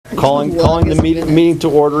Calling the meeting to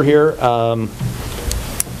order here. Why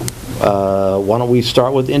don't we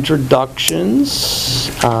start with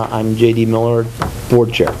introductions? I'm J.D. Miller,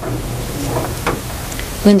 Board Chair.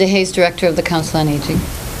 Linda Hayes, Director of the Council on Aging.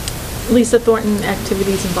 Lisa Thornton,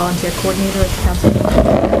 Activities and Volunteer Coordinator at the Council.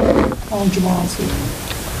 Paul Jamalski.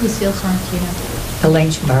 Lucille Sorrentino. Elaine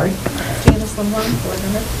Shamari. Janice Limbaugh, Board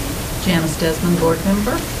Member. Janice Desmond, Board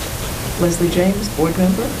Member. Leslie James, Board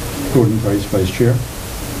Member. Gordon Price, Vice Chair.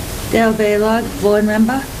 Dale Baylog, Board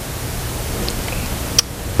Member.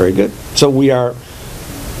 Very good. So we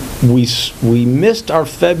missed our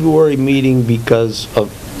February meeting because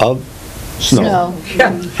of snow.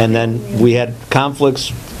 And then we had conflicts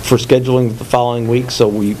for scheduling the following week, so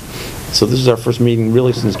this is our first meeting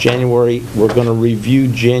really since January. We're going to review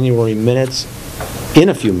January minutes in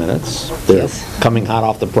a few minutes. They're coming hot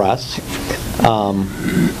off the press.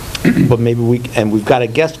 But maybe we've got a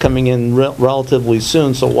guest coming in relatively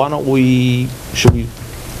soon, so why don't should we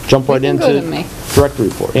jump right into director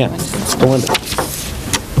report? Yeah, Belinda.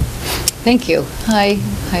 Thank you. Hi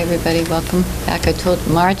everybody, welcome back. I told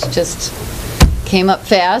March just came up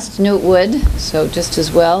fast, knew it would, so just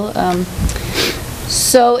as well.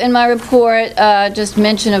 So in my report, just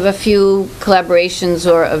mention of a few collaborations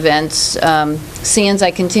or events. SANS, I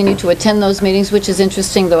continue to attend those meetings, which is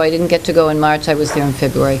interesting, though I didn't get to go in March. I was there in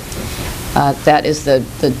February. That is the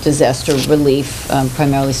disaster relief,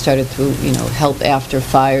 primarily started through, help after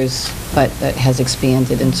fires, but that has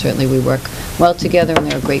expanded, and certainly we work well together, and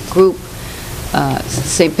they're a great group.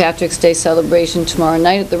 St. Patrick's Day celebration tomorrow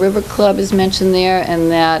night at the River Club is mentioned there, and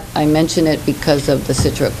that I mention it because of the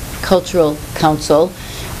Scituate Cultural Council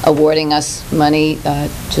awarding us money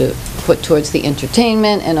to put towards the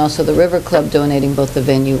entertainment, and also the River Club donating both the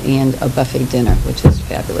venue and a buffet dinner, which is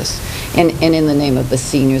fabulous. And in the name of the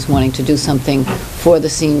seniors wanting to do something for the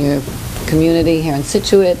senior community here in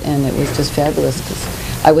Scituate, and it was just fabulous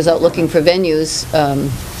because I was out looking for venues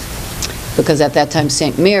because at that time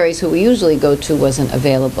St. Mary's, who we usually go to, wasn't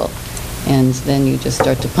available. And then you just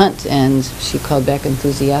start to punt, and she called back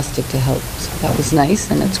enthusiastic to help. So that was nice,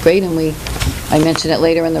 and it's great, and I mentioned it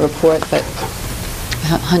later in the report, but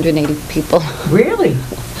 180 people. Really?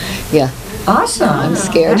 Yeah. Awesome. I'm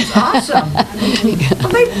scared. That's awesome.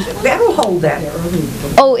 Well, that'll hold that.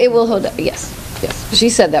 Oh, it will hold up, yes. She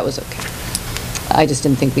said that was okay. I just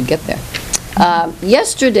didn't think we'd get there.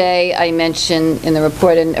 Yesterday, I mentioned in the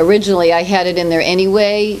report, and originally I had it in there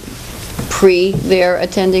anyway, pre their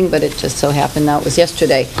attending, but it just so happened now it was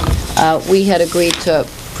yesterday. We had agreed to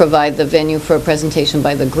provide the venue for a presentation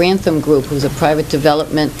by the Grantham Group, who's a private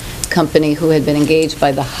development company who had been engaged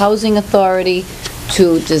by the Housing Authority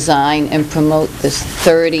to design and promote this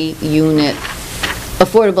 30-unit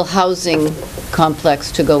affordable housing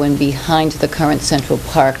complex to go in behind the current Central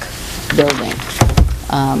Park building.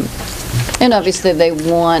 And obviously they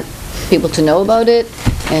want people to know about it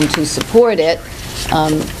and to support it.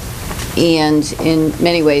 And in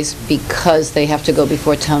many ways, because they have to go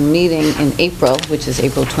before town meeting in April, which is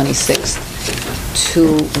April 26th,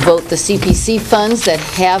 to vote the CPC funds that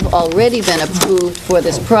have already been approved for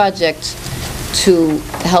this project to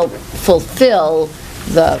help fulfill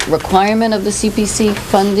the requirement of the CPC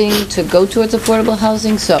funding to go towards affordable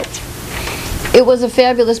housing. So it was a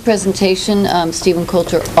fabulous presentation. Stephen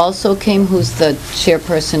Coulter also came, who's the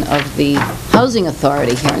chairperson of the Housing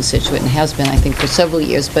Authority here in Scituate, and has been, I think, for several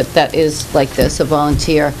years, but that is like this, a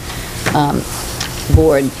volunteer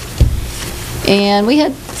board. And we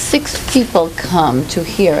had 6 people come to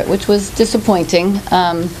hear it, which was disappointing,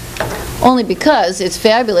 only because it's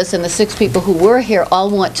fabulous, and the 6 people who were here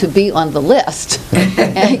all want to be on the list.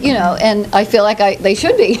 And, and I feel like they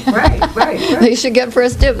should be. Right. They should get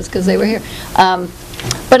first dibs because they were here.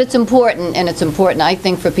 But it's important, and it's important, I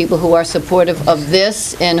think, for people who are supportive of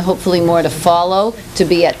this, and hopefully more to follow, to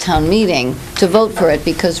be at town meeting, to vote for it,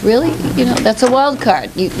 because really, that's a wild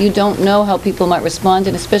card. You don't know how people might respond,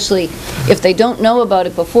 and especially if they don't know about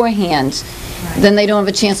it beforehand, then they don't have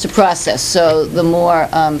a chance to process. So the more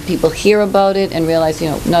people hear about it and realize,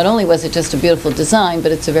 not only was it just a beautiful design,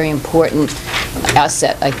 but it's a very important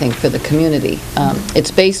asset, I think, for the community. It's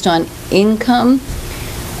based on income.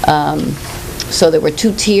 So there were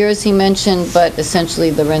 2 tiers he mentioned, but essentially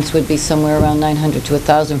the rents would be somewhere around $900 to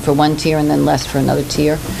 $1,000 for one tier, and then less for another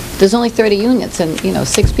tier. There's only 30 units, and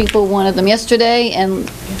 6 people wanted them yesterday, and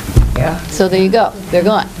so there you go. They're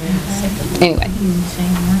gone. Anyway.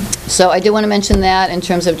 So I do want to mention that in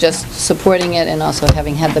terms of just supporting it and also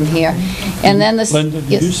having had them here. And then this... Linda,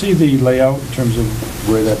 did you see the layout in terms of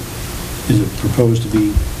where that, is it proposed to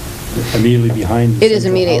be immediately behind the It is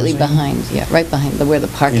immediately housing? behind, right behind where the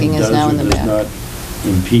parking is now in the back.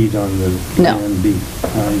 impede on the No. Plan B?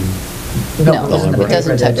 No, it was in the it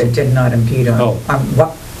doesn't paper that touch it. it did not impede Oh. on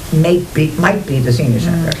what might be the senior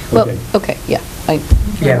center. Well, Okay. okay, yeah.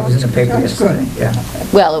 Yeah, it was in the paper yesterday, yeah.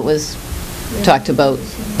 Well, it was talked about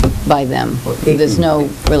by them. There's no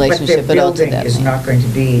relationship at all to But their that. building is land. not going to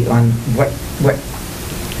be on what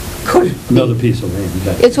could be. Another piece of land.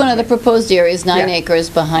 got it. It's one of the proposed areas, 9 Yeah. acres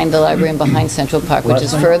behind the library and behind Central Park, which Last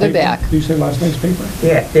is night's further paper? back. Did you say last night's paper?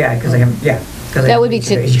 Yeah, because I haven't, yeah. 'cause I That would be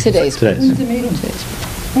haven't today's. Today's. When's the meeting?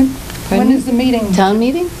 When Pardon? is the meeting? Town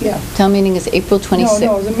meeting? Yeah. Town meeting is April 26th.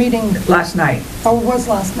 No, the meeting, Last night. oh, it was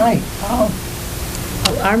last night. Oh,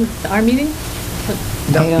 Our meeting?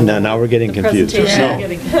 I don't know. Now we're getting The confused.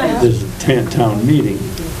 presentation. So, there's a town meeting.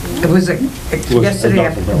 It was yesterday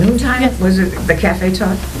adopted, though. afternoon time? Was it the cafe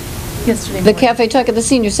talk? Yesterday The morning. Cafe Talk at the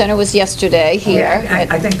Senior Center was yesterday here. Yeah,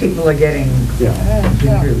 I think people are getting Yeah.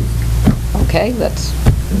 confused. Okay, that's,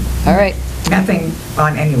 all right. Nothing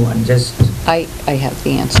on anyone, just, I have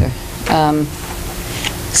the answer.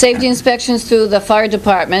 Safety inspections through the fire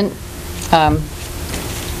department.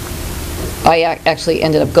 I actually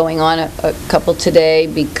ended up going on a couple today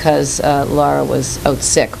because Laura was out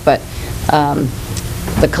sick, but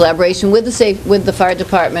the collaboration with the fire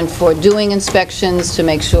department for doing inspections to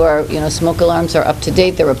make sure, smoke alarms are up to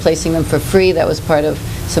date, they're replacing them for free. That was part of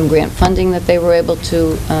some grant funding that they were able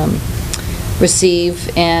to receive,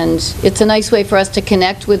 and it's a nice way for us to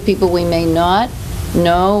connect with people we may not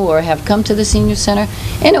know or have come to the senior center,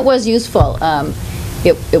 and it was useful.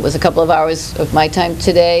 It was a couple of hours of my time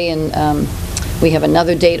today, and we have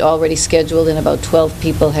another date already scheduled, and about 12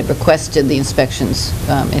 people had requested the inspections.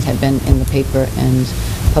 It had been in the paper and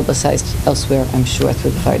publicized elsewhere, I'm sure,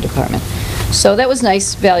 through the fire department. So that was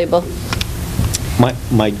nice, valuable.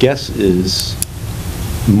 My guess is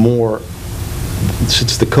more,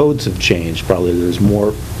 since the codes have changed, probably there's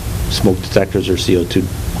more smoke detectors or CO2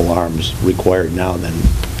 alarms required now than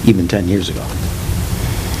even 10 years ago.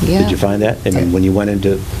 Yeah. Did you find that? I mean, when you went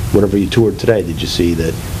into whatever you toured today, did you see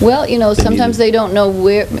that? Well, They sometimes needed- they don't know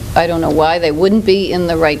where, I don't know why they wouldn't be in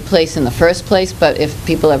the right place in the first place, but if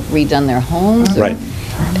people have redone their homes. Right.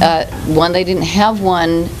 One, they didn't have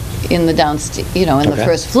one in the downstairs, in the Okay.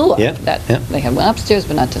 first floor. Yeah, yeah. They had one upstairs,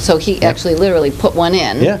 but not, so he actually literally put one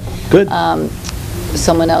in. Yeah, good.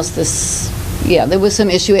 Someone else there was some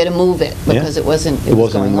issue, he had to move it because it wasn't It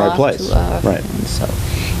wasn't going in the right off place. to, Right. and so,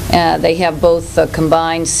 they have both a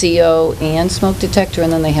combined CO and smoke detector,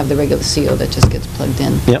 and then they have the regular CO that just gets plugged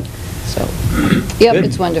in. Yep, So, yep, Good.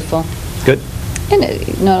 it's wonderful. good. And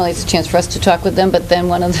not only it's a chance for us to talk with them, but then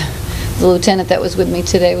one of the lieutenant that was with me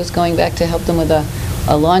today was going back to help them with a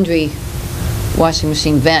laundry washing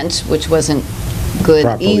machine vent, which wasn't good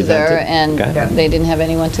Properly either, vented. and Okay. they didn't have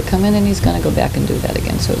anyone to come in, and he's going to go back and do that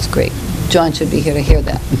again, so it's great. John should be here to hear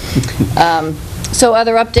that. So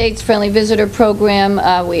other updates, friendly visitor program,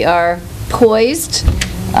 we are poised.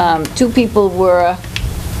 Two people were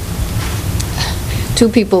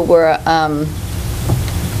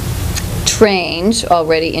trained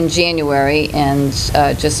already in January, and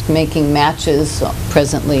just making matches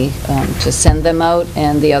presently to send them out,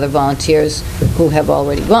 and the other volunteers who have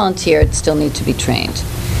already volunteered still need to be trained.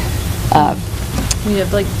 We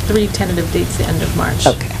have like 3 tentative dates the end of March.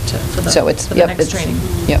 Okay. For So it's, the yep, next it's- training.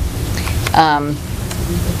 Yep.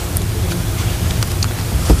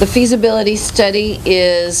 The feasibility study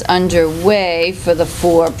is underway for the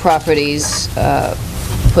 4 properties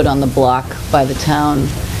put on the block by the town.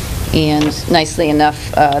 And nicely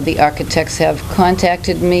enough, the architects have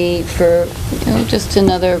contacted me for, just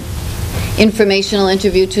another informational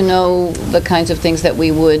interview to know the kinds of things that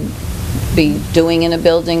we would be doing in a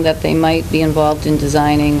building that they might be involved in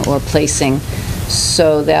designing or placing.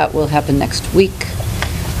 So that will happen next week.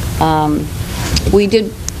 We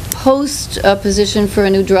did post a position for a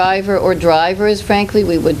new driver or drivers, frankly.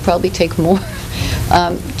 We would probably take more,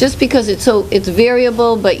 just because it's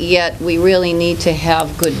variable, but yet we really need to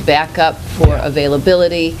have good backup for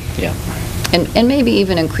availability. Yeah. And maybe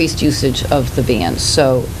even increased usage of the vans.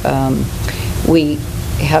 So we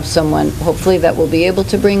have someone, hopefully, that we'll be able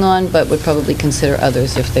to bring on, but would probably consider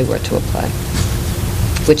others if they were to apply,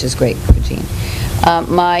 which is great for Jean.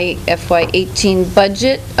 My FY18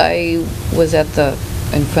 budget, I was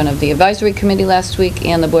in front of the advisory committee last week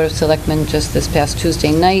and the Board of Selectmen just this past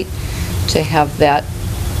Tuesday night to have that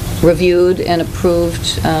reviewed and approved.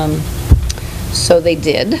 So they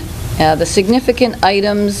did. The significant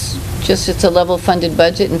items, it's a level-funded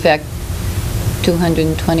budget. In fact,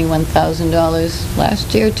 $221,000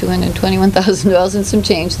 last year, $221,000 and some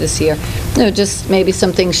change this year. Just maybe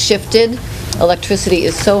some things shifted. Electricity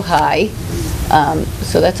is so high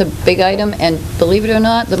So that's a big item, and believe it or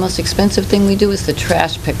not, the most expensive thing we do is the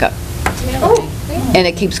trash pickup. And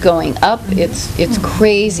it keeps going up. It's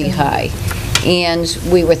crazy high. And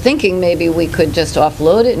we were thinking maybe we could just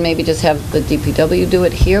offload it and maybe just have the DPW do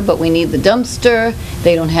it here, but we need the dumpster.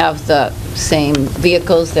 They don't have the same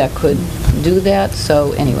vehicles that could do that.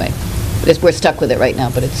 So anyway, we're stuck with it right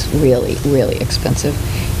now, but it's really, really expensive.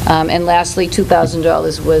 And lastly,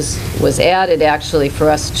 $2,000 was added actually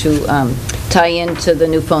for us to tie into the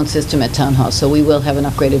new phone system at Town Hall. So we will have an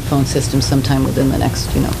upgraded phone system sometime within the next,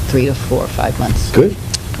 3 to 4 or 5 months. Good.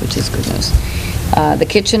 Which is good news. The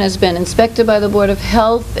kitchen has been inspected by the Board of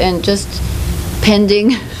Health and just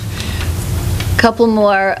pending a couple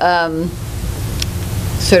more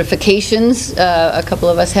certifications. A couple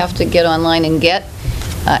of us have to get online and get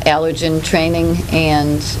allergen training,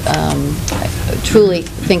 and I truly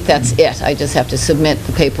think that's it. I just have to submit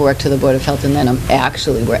the paperwork to the Board of Health, and then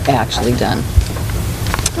we're actually done.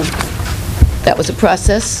 That was a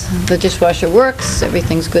process. The dishwasher works.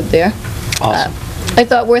 Everything's good there. Awesome. I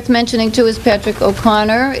thought worth mentioning, too, is Patrick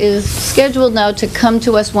O'Connor is scheduled now to come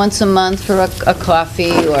to us once a month for a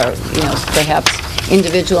coffee or, perhaps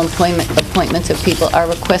individual appointments if people are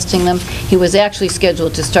requesting them. He was actually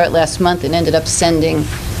scheduled to start last month and ended up sending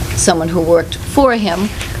someone who worked for him,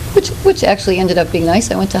 which actually ended up being nice.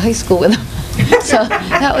 I went to high school with him, so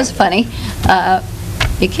that was funny.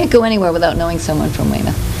 You can't go anywhere without knowing someone from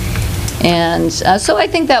Weymouth. And so I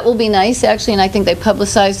think that will be nice, actually, and I think they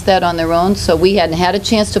publicized that on their own, so we hadn't had a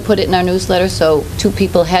chance to put it in our newsletter, so 2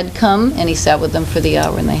 people had come, and he sat with them for the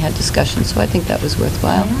hour, and they had discussion, so I think that was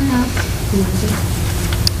worthwhile.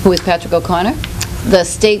 Who is Patrick O'Connor? The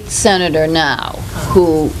state senator now,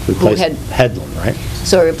 who had... Headland, right?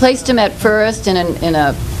 So replaced him at first in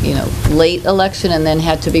a late election, and then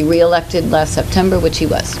had to be re-elected last September, which he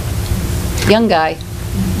was. Young guy.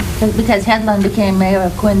 Because Headland became mayor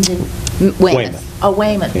of Quincy. Weymouth. Oh,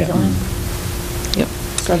 Weymouth. Yeah. Yep.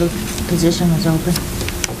 So the position was open.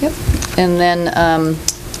 Yep. And then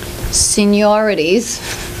seniorities.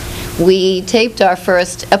 We taped our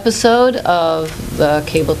first episode of the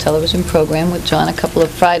cable television program with John a couple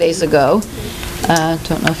of Fridays ago.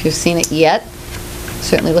 Don't know if you've seen it yet.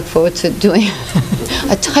 Certainly look forward to doing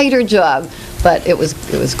a tighter job, but it was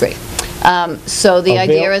great. So the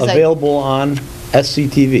idea is available on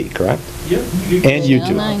SCTV, correct? Yep. And YouTube. You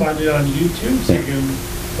can find it on YouTube, so you can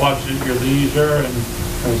watch it at your leisure and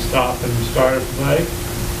kind of stop and start and play.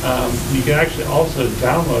 You can actually also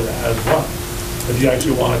download it as well. If you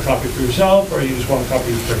actually want a copy for yourself, or you just want a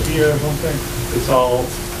copy for here or something, it's all,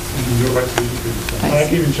 you can do it right through YouTube. And I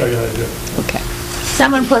can even show you how to do it. Okay.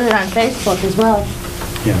 Someone put it on Facebook as well.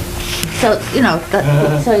 Yeah. So,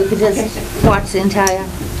 so you could just watch the entire...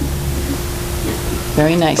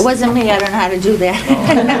 Very nice. It wasn't me, I don't know how to do that.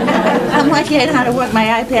 I'm lucky I know how to work my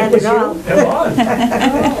iPad at all.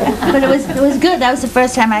 But it was good. That was the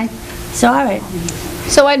first time I saw it.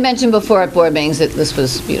 So I'd mentioned before at board meetings that this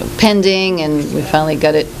was, pending, and we finally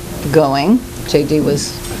got it going. JD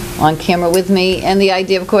was on camera with me, and the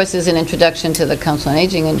idea, of course, is an introduction to the Council on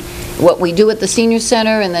Aging and what we do at the Senior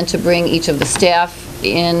Center, and then to bring each of the staff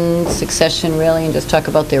in succession, really, and just talk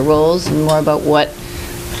about their roles and more about what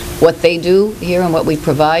they do here and what we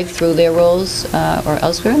provide through their roles or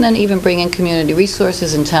elsewhere, and then even bring in community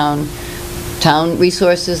resources and town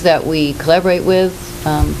resources that we collaborate with.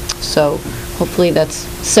 So hopefully that's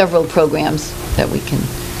several programs that we can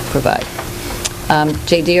provide.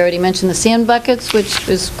 JD already mentioned the sand buckets, which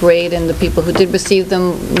is great, and the people who did receive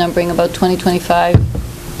them, numbering about 2025,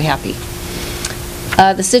 we're happy.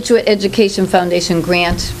 The Scituate Education Foundation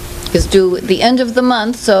grant is due at the end of the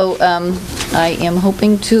month, so I am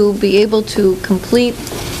hoping to be able to complete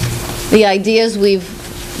the ideas we've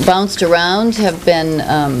bounced around have been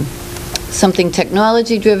something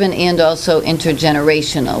technology-driven and also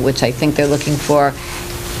intergenerational, which I think they're looking for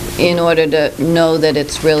in order to know that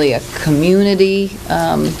it's really a community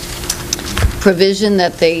provision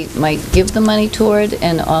that they might give the money toward,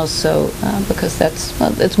 and also because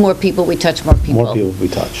it's more people, we touch more people. More people we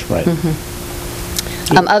touch, right.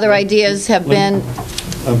 Other ideas have been...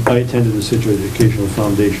 I attended the Scituate Educational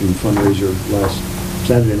Foundation fundraiser last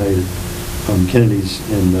Saturday night at Kennedy's,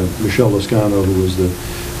 and Michelle Lascano, who was the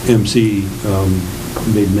MC,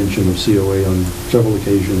 made mention of COA on several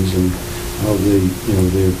occasions, and how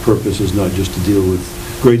their purpose is not just to deal with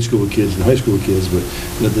grade school kids and high school kids, but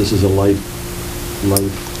that this is a lifelong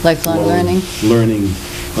learning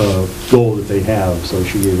goal that they have. So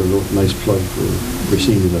she gave a real nice plug for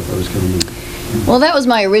seniors. I thought it was kind of neat. Well, that was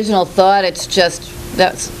my original thought. It's just,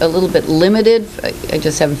 that's a little bit limited. I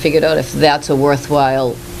just haven't figured out if that's a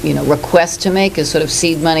worthwhile request to make is sort of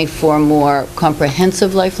seed money for more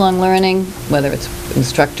comprehensive lifelong learning, whether it's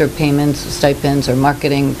instructor payments, stipends, or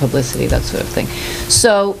marketing, publicity, that sort of thing.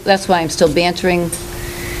 So that's why I'm still bantering.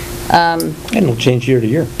 And it'll change year to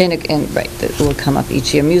year. Right, that will come up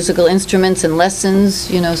each year. Musical instruments and lessons,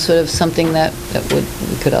 sort of something that we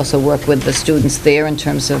could also work with the students there in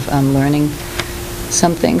terms of learning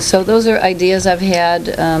something. So those are ideas I've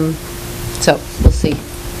had. So we'll see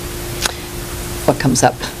what comes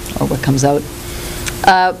up or what comes out.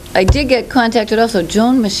 I did get contacted also,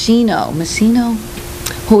 Joan Messino,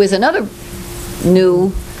 who is another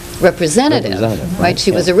new representative, right?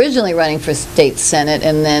 She was originally running for state senate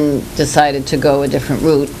and then decided to go a different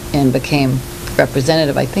route and became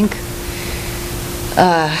representative, I think.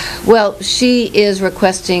 Well, she is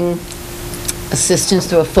requesting assistance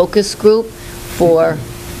through a focus group for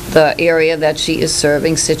the area that she is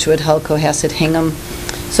serving, Scituate, Hull, Cohasset, Hingham,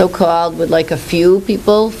 so-called. Would like a few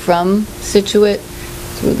people from Scituate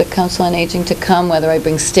through the Council on Aging to come, whether I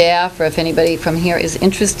bring staff or if anybody from here is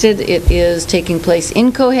interested. It is taking place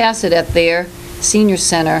in Cohasset at their senior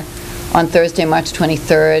center on Thursday, March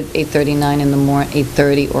 23rd,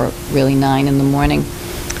 8:30 or really 9 in the morning.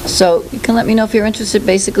 So you can let me know if you're interested.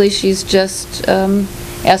 Basically, she's just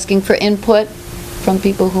asking for input from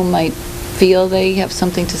people who might feel they have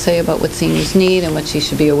something to say about what seniors need and what she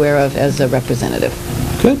should be aware of as a representative.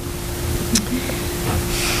 Good.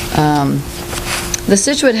 The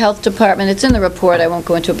Scituate Health Department, it's in the report, I won't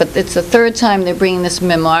go into it, but it's the third time they're bringing this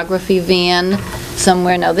mammography van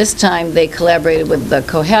somewhere. Now, this time they collaborated with the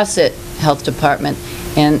Cohasset Health Department,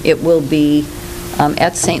 and it will be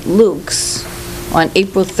at St. Luke's on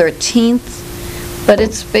April 13th. But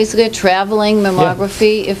it's basically a traveling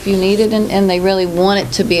mammography if you need it, and they really want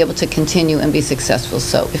it to be able to continue and be successful.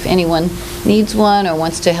 So if anyone needs one or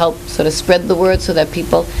wants to help sort of spread the word so that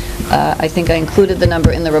people, I think I included the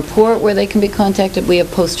number in the report where they can be contacted. We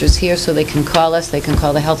have posters here so they can call us. They can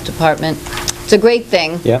call the health department. It's a great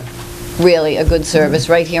thing. Yeah. Really a good service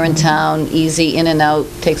right here in town, easy, in and out,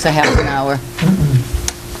 takes a half an hour.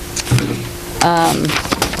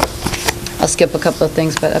 I'll skip a couple of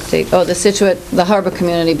things, but update. Oh, the Scituate, the Harbor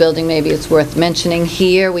Community Building, maybe it's worth mentioning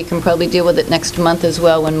here. We can probably deal with it next month as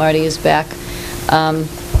well when Marty is back.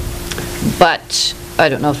 But I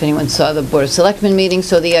don't know if anyone saw the Board of Selectmen meeting,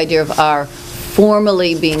 so the idea of our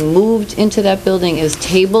formally being moved into that building is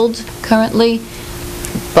tabled currently,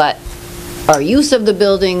 but our use of the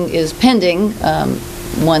building is pending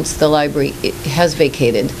once the library has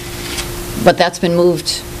vacated. But that's been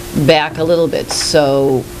moved back a little bit,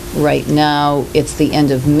 so right now, it's the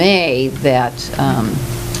end of May that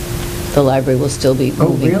the library will still be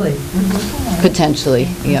moving. Oh, really? Potentially,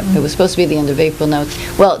 yep. It was supposed to be the end of April now.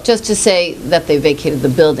 Well, just to say that they vacated the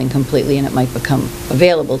building completely and it might become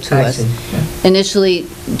available to us. See. Yeah. Initially,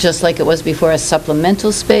 just like it was before, a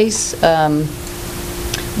supplemental space,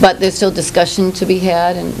 but there's still discussion to be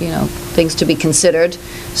had and, things to be considered.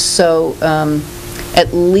 So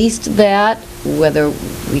at least that, whether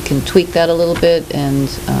we can tweak that a little bit and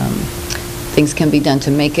things can be done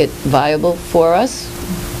to make it viable for us.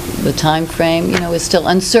 The time frame, is still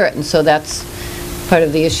uncertain, so that's part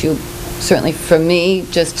of the issue, certainly for me,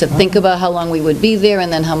 just to think about how long we would be there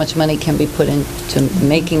and then how much money can be put into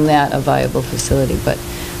making that a viable facility. But,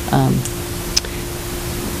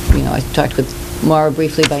 I talked with Maura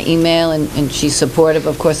briefly by email, and she's supportive,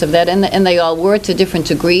 of course, of that. And they all were to different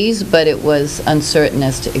degrees, but it was uncertain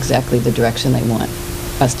as to exactly the direction they want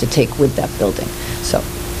us to take with that building. So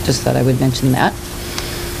just thought I would mention that.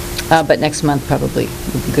 But next month probably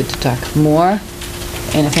would be good to talk more.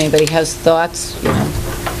 And if anybody has thoughts,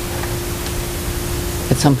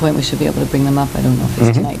 at some point we should be able to bring them up. I don't know if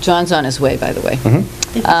it's tonight. John's on his way, by the way.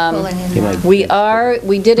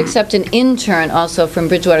 We did accept an intern also from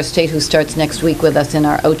Bridgewater State who starts next week with us in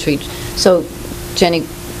our outreach. So Jenny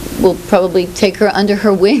will probably take her under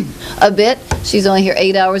her wing a bit. She's only here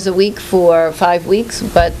 8 hours a week for 5 weeks,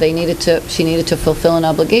 but she needed to fulfill an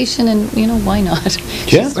obligation, and why not?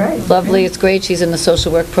 Yeah. She's lovely. It's great. She's in the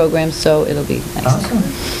social work program, so it'll be nice.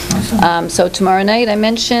 Awesome. So tomorrow night, I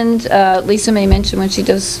mentioned, Lisa may mention when she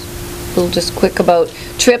does, just quick about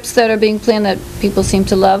trips that are being planned that people seem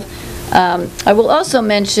to love. I will also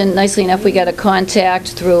mention, nicely enough, we got a contact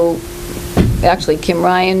through, actually, Kim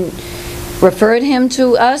Ryan referred him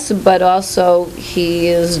to us, but also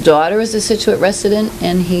his daughter is a Scituate resident,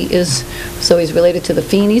 and he's related to the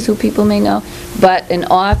Feeneys, who people may know, but an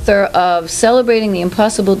author of Celebrating the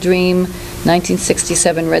Impossible Dream,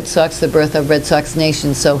 1967 Red Sox, the Birth of Red Sox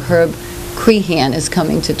Nation. So Herb Crehan is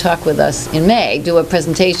coming to talk with us in May, do a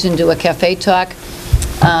presentation, do a cafe talk.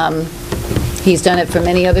 He's done it for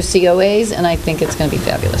many other COAs, and I think it's going to be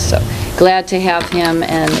fabulous. So glad to have him,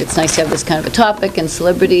 and it's nice to have this kind of a topic and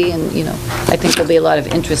celebrity, and, I think there'll be a lot of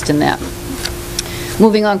interest in that.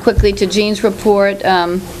 Moving on quickly to Jean's report,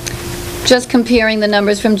 just comparing the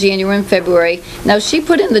numbers from January and February. Now, she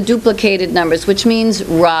put in the duplicated numbers, which means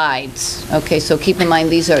rides. Okay, so keep in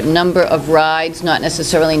mind, these are number of rides, not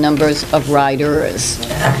necessarily numbers of riders.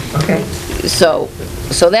 Okay. So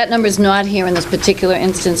that number's not here in this particular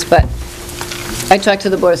instance, but I talked to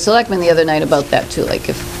the Board of Selectmen the other night about that, too. Like,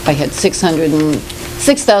 if I had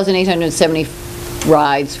 6,870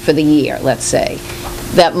 rides for the year, let's say,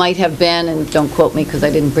 that might have been, and don't quote me because I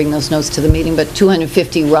didn't bring those notes to the meeting, but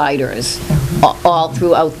 250 riders all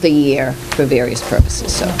throughout the year for various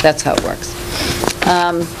purposes. So that's how it works.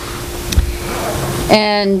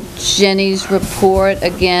 And Jenny's report,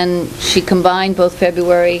 again, she combined both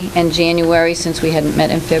February and January since we hadn't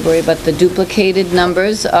met in February, but the duplicated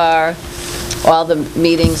numbers are all the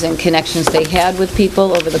meetings and connections they had with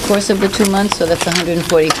people over the course of the 2 months, so that's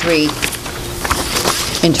 143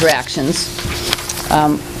 interactions.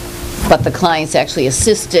 But the clients actually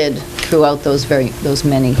assisted throughout those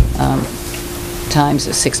many times,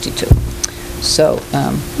 62. So,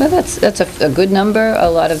 but that's a good number. A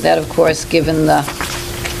lot of that, of course, given the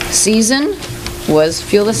season, was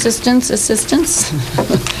fuel assistance.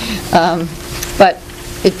 But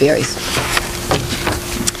it varies.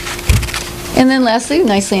 And then lastly,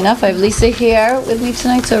 nicely enough, I have Lisa here with me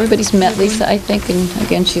tonight, so everybody's met Lisa, I think, and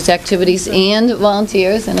again, she's activities and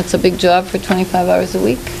volunteers, and it's a big job for 25 hours a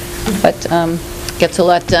week, but gets a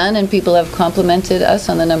lot done, and people have complimented us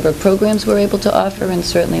on the number of programs we're able to offer, and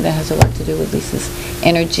certainly that has a lot to do with Lisa's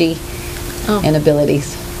energy and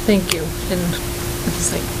abilities. Thank you, and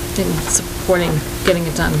it's like in supporting getting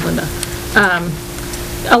it done, Linda.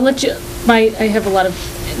 I'll let you. I have a lot of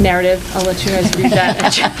narrative. I'll let you guys read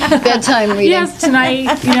that. Bedtime reading. Yes,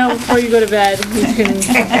 tonight, before you go to bed, you can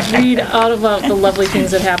read all about the lovely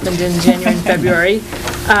things that happened in January and February.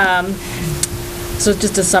 So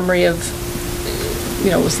just a summary of,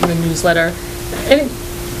 what's in the newsletter. I think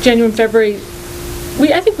January and February,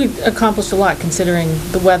 I think we accomplished a lot considering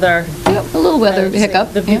the weather. Yep, a little weather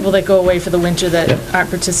hiccup. The people that go away for the winter that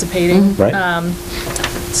aren't participating. Right.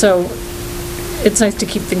 So it's nice to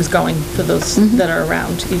keep things going for those that are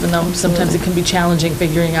around, even though sometimes it can be challenging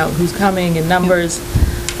figuring out who's coming and numbers.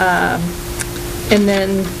 And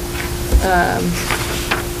then,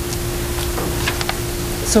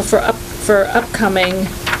 so for upcoming,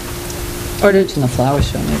 or to In the flower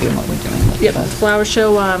show, maybe, what we're doing. yeah, the flower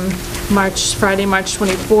show, Friday, March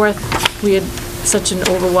 24th. We had such an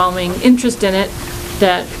overwhelming interest in it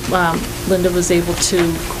that Linda was able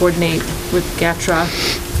to coordinate with GATRA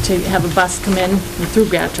to have a bus come in through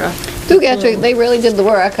GATRA. Through GATRA, they really did the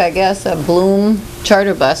work, I guess, a Bloom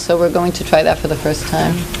charter bus, so we're going to try that for the first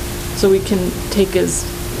time. So we can take as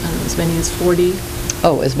many as 40.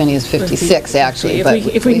 Oh, as many as 56, actually, but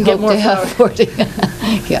if we can get more hope to have 40.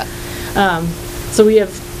 Yeah. So we have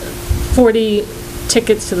 40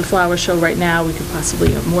 tickets to the flower show right now. We could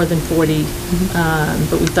possibly have more than 40,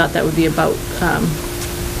 but we thought that would be about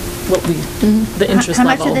what the interest How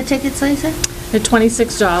level. much are the tickets, Lisa? They're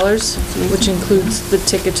 $26, which includes the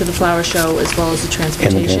ticket to the flower show as well as the And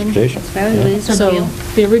transportation. the transportation. Very reasonable.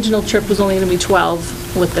 So the original trip was only going to be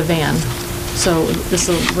 12 with the van. So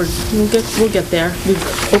we'll get there.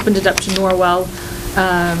 We've opened it up to Norwell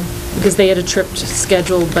because they had a trip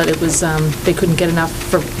scheduled, but it was they couldn't get enough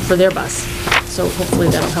for their bus. So hopefully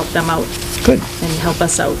that'll help them out. Good. And help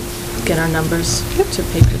us out, get our numbers to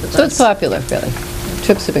pay for the bus. So it's popular, really.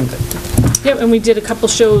 Trips have been good. Yep, and we did a couple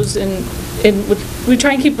shows we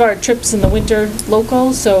try and keep our trips in the winter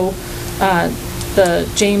local, so the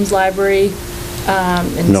James Library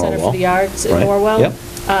and the Center for the Arts in Right. Norwell. Yep.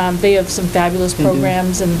 They have some fabulous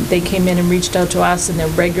programs, and they came in and reached out to us, and they're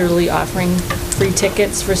regularly offering free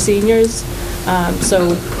tickets for seniors.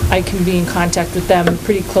 So I can be in contact with them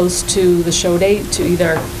pretty close to the show date to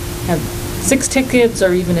either have 6 tickets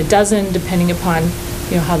or even a dozen, depending upon,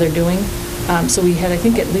 how they're doing. So we had, I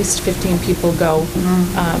think, at least 15 people go.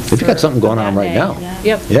 They've got something going on right now.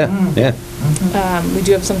 Yep. Yeah. We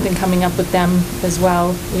do have something coming up with them as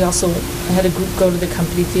well. We also had a group go to the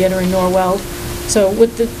Company Theater in Norwell. So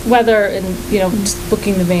with the weather and, just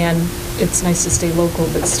booking the van, it's nice to stay local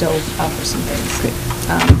but still offer some things.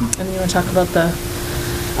 And you want to talk about the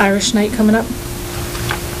Irish night coming up?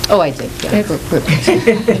 Oh, I did, yeah. Tomorrow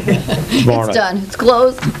It's night. done, it's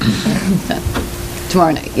closed.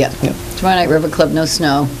 Tomorrow night, yeah. Tomorrow night, River Club, no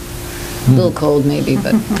snow. A little cold maybe,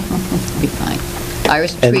 but be fine.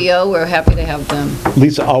 Irish And- Trio, we're happy to have them.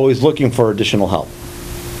 Lisa, always looking for additional help.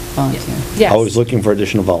 volunteer. Yes. Always looking for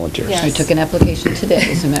additional volunteers. Yeah. I took an application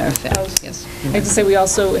today, as a matter of fact, yes. I have to say, we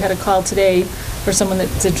also had a call today for someone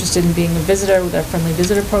that's interested in being a visitor with our friendly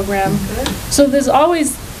visitor program. So there's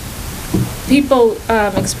always people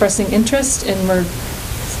expressing interest, and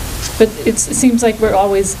but it seems like we're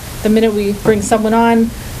always, the minute we bring someone on,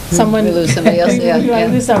 someone. We lose somebody else, yeah, we yeah.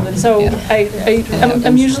 lose someone. So Yeah.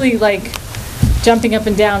 I'm usually like jumping up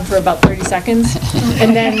and down for about 30 seconds,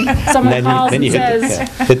 and then someone And calls then and you hit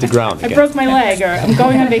says, hit the ground I again. broke my leg, or I'm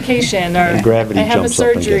going on vacation, or And gravity I have a jumps up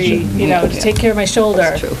and gets surgery, you. to take care of my shoulder.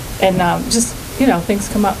 That's true. And just, things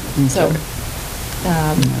come up, so.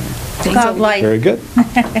 It's called life. Very good.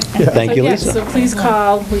 Thank you, Lisa. So please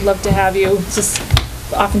call, we'd love to have you. It's just,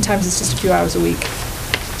 oftentimes it's just a few hours a week.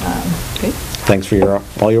 Great, Thanks for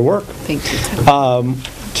all your work. thank you.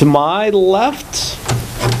 To my left,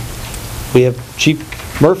 we have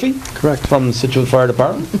Chief Murphy. Correct. From the Scituate Fire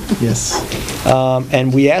Department. Yes.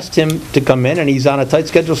 And we asked him to come in, and he's on a tight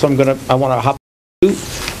schedule, so I want to hop to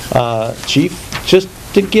you, Chief, just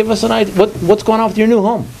to give us an idea, what's going on with your new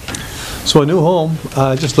home? So a new home,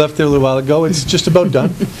 I just left there a little while ago. It's just about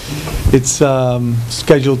done. It's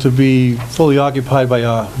scheduled to be fully occupied by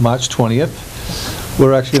March 20th.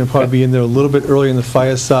 We're actually going to probably be in there a little bit earlier in the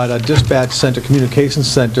fire side. Our dispatch center, communications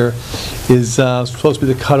center, is supposed to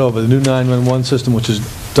be the cutover, the new 911 system, which is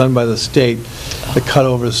done by the state. The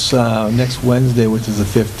cutover is next Wednesday, which is the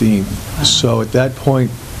 15th. So at that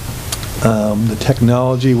point, the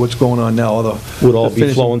technology, what's going on now, all the... Would all the be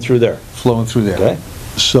finishing- flowing through there? Flowing through there. Okay.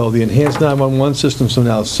 So the enhanced 911 system, so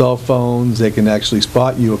now cell phones, they can actually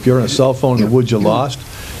spot you. If you're on a cell phone in the woods, you're lost,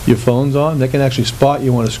 your phone's on, they can actually spot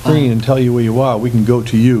you on a screen and tell you where you are. We can go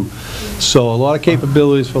to you. So a lot of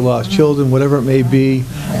capabilities for lost children, whatever it may be,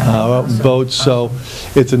 out in boats. So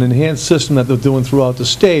it's an enhanced system that they're doing throughout the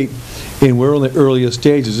state, and we're in the earlier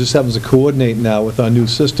stages. This happens to coordinate now with our new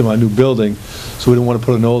system, our new building, so we don't want to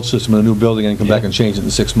put an old system in a new building and come back and change it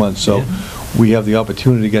in 6 months. So we have the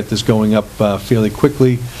opportunity to get this going up fairly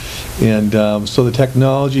quickly, and so the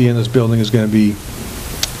technology in this building is going to be,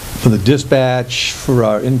 for the dispatch, for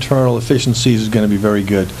our internal efficiencies, is going to be very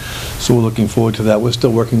good. So we're looking forward to that. We're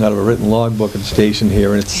still working out of a written logbook at the station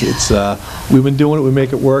here, and it's we've been doing it, we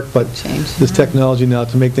make it work, but Change. this technology now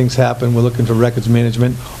to make things happen, we're looking for records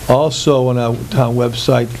management. Also on our town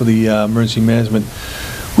website for the emergency management,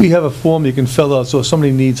 we have a form you can fill out, so if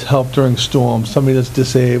somebody needs help during storms, somebody that's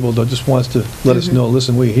disabled or just wants to let us know,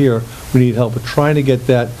 listen, we're here, we need help. We're trying to get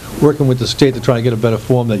that, working with the state to try and get a better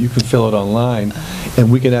form that you can fill out online, and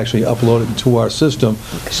we can actually upload it into our system,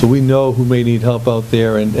 so we know who may need help out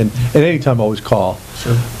there, and anytime always call.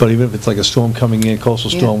 But even if it's like a storm coming in, coastal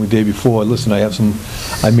storm the day before, listen,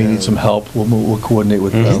 I may need some help, we'll coordinate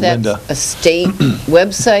with Is Linda. that a state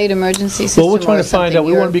website emergency system? Well, we're trying or to find something out,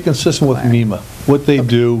 we want to be you're- consistent with MEMA, what they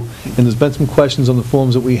do, and there's been some questions on the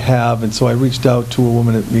forms that we have, and so I reached out to a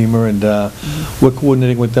woman at MEMA, and we're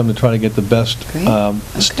coordinating with them to try to get the best Great.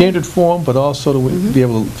 Okay. standard form, but also to be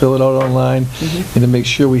able to fill it out online, and to make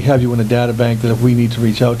sure we have you in a data bank, that if we need to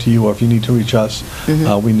reach out to you, or if you need to reach us,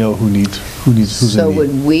 we know who's So in need.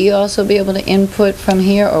 would we also be able to input from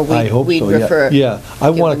here, or I hope we'd so, refer? yeah. I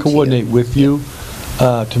give want them to coordinate with you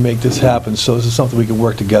to make this happen, so this is something we can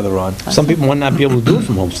work together on. Some people might not be able to do it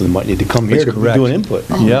from home, so they might need to come here That's to correct. do an input.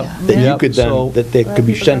 Yep. That you Yep. could So- then, that they could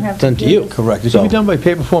be sent to you. Correct. It So- can be done by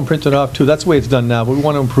paper form, printed off, too. That's the way it's done now, but we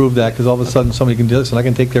want to improve that, because all of a sudden, somebody can do this, and I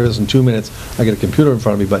can take care of this in 2 minutes. I got a computer in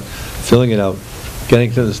front of me, but filling it out,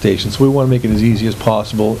 getting to the station. So we want to make it as easy as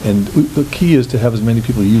possible, and the key is to have as many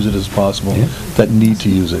people use it as possible that need to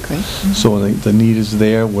use it. Great. So when the need is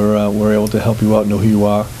there, we're able to help you out, know who you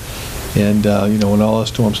are, and, in all our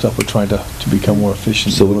storm stuff, we're trying to become more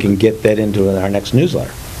efficient. So we can get that into our next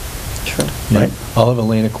newsletter. True. Right. I'll have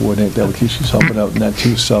Elena coordinate that with you. She's helping out in that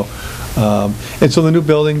too. So, and so the new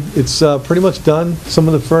building, it's pretty much done. Some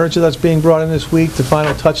of the furniture that's being brought in this week, the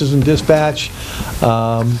final touches in dispatch.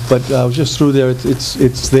 But just through there,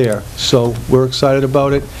 it's there. So we're excited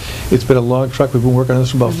about it. It's been a long trek. We've been working on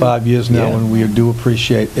this for about 5 years now, Yeah. and we do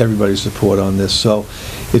appreciate everybody's support on this. So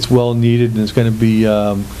it's well needed, and it's going to be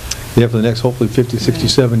there for the next, hopefully, 50, 60,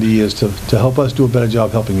 70 years to help us do a better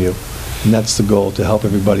job helping you. And that's the goal, to help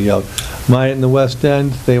everybody out. Mine in the West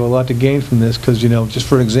End, they have a lot to gain from this, because, just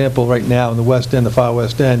for an example, right now in the West End, the far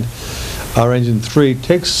West End, our engine 3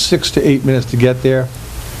 takes 6 to 8 minutes to get there.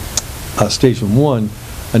 Station 1,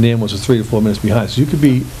 an ambulance is 3 to 4 minutes behind. So you could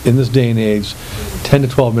be, in this day and age, 10 to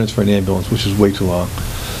 12 minutes for an ambulance, which is way too long.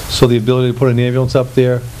 So the ability to put an ambulance up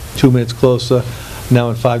there, 2 minutes closer, now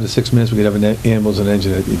in 5 to 6 minutes, we could have an ambulance and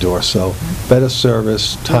engine at your door. So better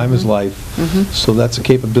service, time is life. So that's the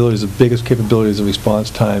capabilities, the biggest capabilities of response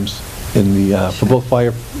times for both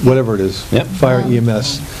fire, whatever it is. Yep. Fire,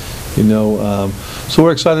 EMS, so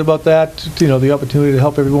we're excited about that, the opportunity to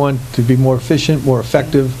help everyone to be more efficient, more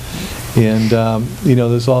effective. And,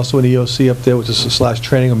 there's also an EOC up there, which is /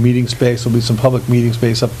 training, a meeting space. There'll be some public meeting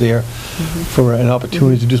space up there for an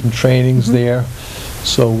opportunity to do some trainings there.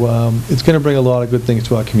 So it's going to bring a lot of good things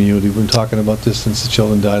to our community. We've been talking about this since the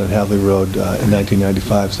children died on Hadley Road in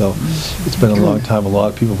 1995. So it's been a long time. A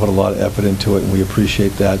lot of people put a lot of effort into it, and we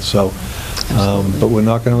appreciate that. So, but we're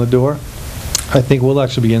knocking on the door. I think we'll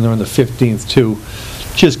actually be in there on the 15th, too,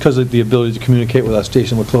 just because of the ability to communicate with our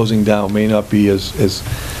station we're closing down may not be as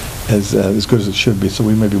good as it should be, so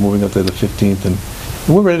we may be moving up there the 15th, and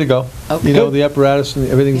we're ready to go. Okay. The apparatus and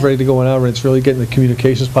everything's ready to go in our, and it's really getting the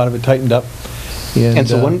communications part of it tightened up. And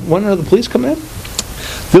so when are the police coming in?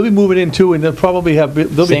 They'll be moving in too, and they'll probably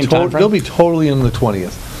Same time frame? they'll be totally in on the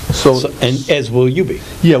 20th. So, and as will you be?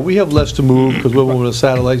 Yeah, we have less to move because we're moving a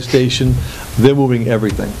satellite station. They're moving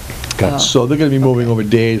everything. So they're going to be moving over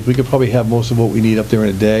days. We could probably have most of what we need up there in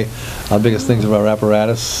a day. Our biggest things are our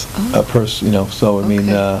apparatus, so I mean,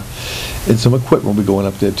 and some equipment will be going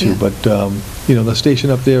up there too. Yeah. But, the station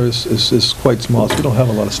up there is quite small, so we don't have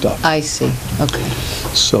a lot of stuff. I see, okay.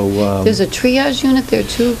 So. There's a triage unit there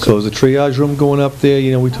too? So there's a triage room going up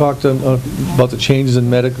there. We talked about the changes in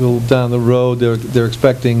medical down the road. They're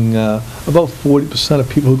expecting about 40% of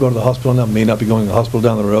people who go to the hospital now may not be going to the hospital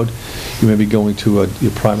down the road. You may be going to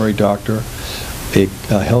your primary doctor, a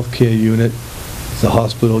healthcare unit, the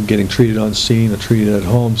hospital, getting treated on scene or treated at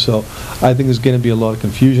home. So I think there's going to be a lot of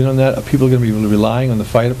confusion on that. People are going to be relying on the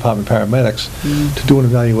fire department paramedics to do an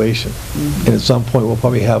evaluation. And at some point, we'll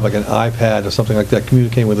probably have like an iPad or something like that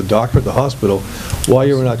communicating with the doctor at the hospital while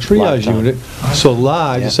you're in our triage unit. So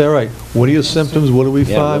live, you say, all right, what are your symptoms? What do we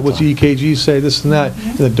find? What's the EKG say? This and that.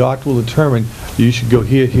 And the doctor will determine you should go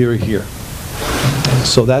here, here, or here.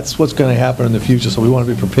 So that's what's going to happen in the future, so we want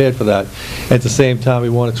to be prepared for that. At the same time, we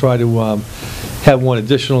want to try to have one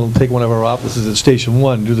additional, take one of our offices at Station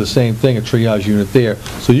 1 and do the same thing, a triage unit there.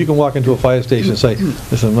 So you can walk into a fire station and say,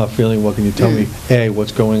 listen, I'm not feeling well, can you tell me, A,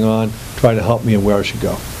 what's going on, try to help me and where I should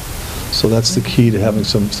go. So that's the key to having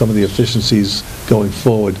some of the efficiencies going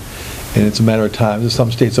forward, and it's a matter of time. There's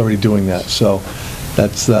some states already doing that, so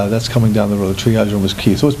that's coming down the road. The triage room is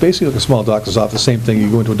key. So it's basically like a small doctor's office. Same thing, you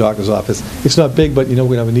go into a doctor's office. It's not big, but we're going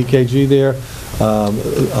to have an EKG there,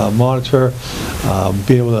 a monitor,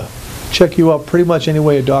 be able to check you out pretty much any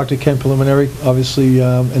way a doctor can, preliminary, obviously,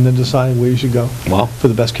 and then deciding where you should go for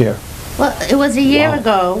the best care. Well, it was a year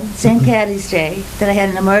ago, St. Patty's Day, that I had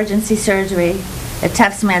an emergency surgery at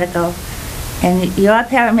Tufts Medical, and your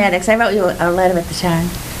paramedics, I wrote you a letter at the time,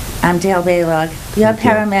 I'm Dale Baylog, your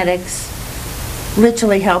paramedics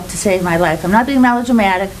literally helped to save my life. I'm not being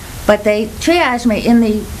melodramatic, but they triaged me in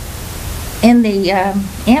the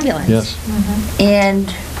ambulance. Yes.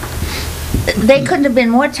 And they couldn't have been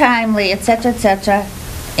more timely, etc., etc.,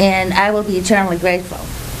 and I will be eternally grateful.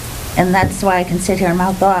 And that's why I can sit here and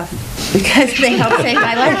mouth off, because they helped save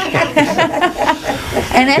my life.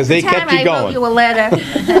 And at the time, I wrote you a letter.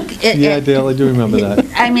 Yeah, Dale, I do remember that.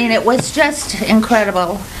 I mean, it was just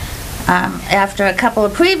incredible. After a couple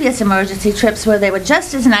of previous emergency trips where they were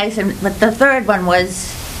just as nice, but the third one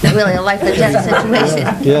was really a life or death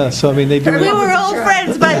situation. Yeah, so I mean, they do. We were old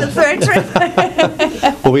friends by the third trip.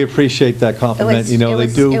 Well, we appreciate that compliment. They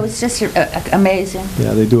do. It was just amazing.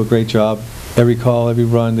 Yeah, they do a great job. Every call, every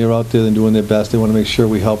run, they're out there and doing their best. They want to make sure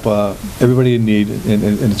we help everybody in need, and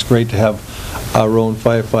it's great to have our own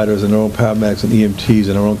firefighters and our own paramedics and EMTs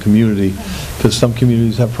in our own community, because some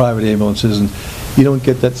communities have private ambulances, and you don't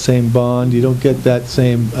get that same bond, you don't get that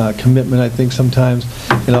same commitment, I think, sometimes,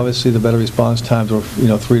 and obviously the better response times are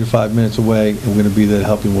 3 to 5 minutes away, and we're going to be there to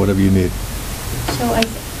help you whatever you need.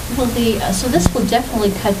 So this will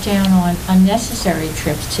definitely cut down on unnecessary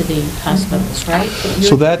trips to the hospitals, right?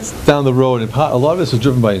 So that's down the road, and a lot of this is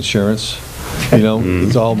driven by insurance.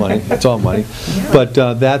 It's all money. It's all money. But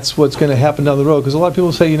that's what's going to happen down the road, because a lot of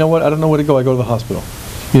people say, you know what, I don't know where to go, I go to the hospital.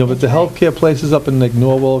 But the healthcare places up in like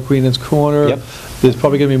Norwell, Queen's Corner, there's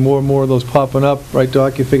probably going to be more and more of those popping up, right,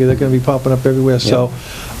 Doc? You figure they're going to be popping up everywhere. So,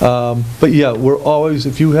 but yeah, we're always,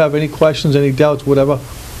 if you have any questions, any doubts, whatever,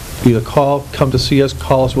 either come to see us,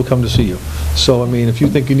 call us, we'll come to see you. So, I mean, if you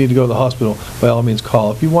think you need to go to the hospital, by all means,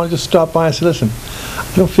 call. If you want to just stop by and say, listen,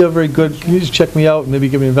 I don't feel very good, can you just check me out and maybe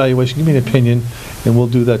give me an evaluation, give me an opinion, and we'll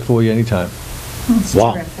do that for you anytime.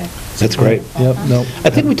 Wow. That's great. Yep, no. I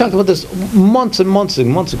think we talked about this months and months and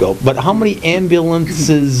months ago, but how many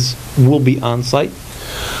ambulances will be on site?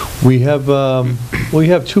 We have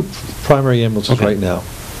 2 primary ambulances right now.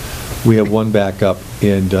 We have one backup,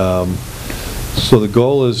 and So the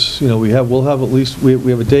goal is, we'll have at least, we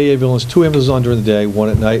have a day ambulance, 2 ambulances on during the day, 1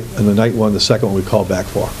 at night, and the night one, the second one we call back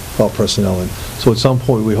for, call personnel in. So at some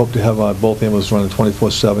point, we hope to have both ambulances running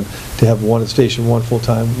 24/7, to have 1 at Station 1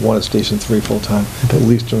 full-time, 1 at Station 3 full-time, at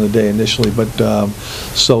least during the day initially. But,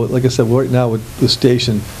 so like I said, right now with the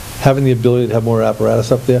station, having the ability to have more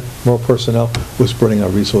apparatus up there, more personnel, we're spreading our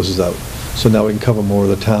resources out. So now we can cover more of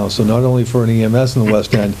the town. So not only for an EMS in the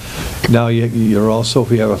West End, now you're also, if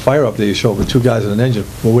you have a fire up there, you show up with 2 guys and an engine,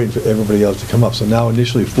 we're waiting for everybody else to come up. So now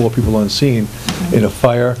initially 4 people on scene in a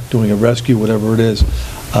fire, doing a rescue, whatever it is.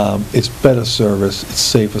 It's better service, it's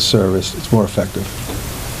safer service, it's more effective.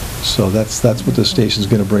 So that's what the station's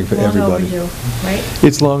going to bring for everybody. Long overdue, right?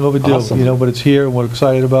 It's long overdue, Awesome. but it's here, and we're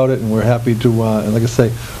excited about it, and we're happy to, and like I say,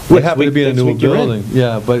 we're happy to be in a next new week you're in. building.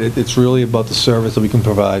 Yeah, but it's really about the service that we can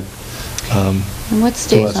provide. And what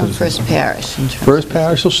stays on First Parish? in terms First of-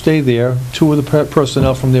 Parish will stay there. 2 of the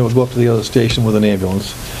personnel from there will go up to the other station with an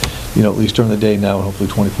ambulance, at least during the day now, and hopefully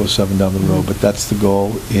 24/7 down the road, but that's the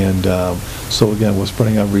goal. And so again, we're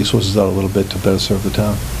spreading our resources out a little bit to better serve the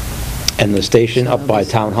town. And the station up by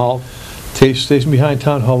Town Hall, Station behind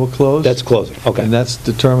Town Hall will close. that's closing, okay. And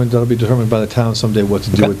that'll be determined by the town someday what to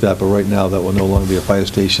do Okay. with that, but right now, that will no longer be a fire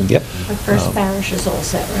station. Yep. The First Parish is all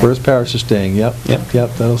set, right? First Parish is staying, yep. Yep.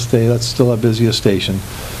 Yep, that'll stay, that's still our busiest station.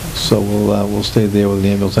 So we'll stay there with an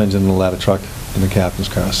ambulance engine and a ladder truck and the captain's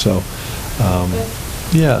car, so,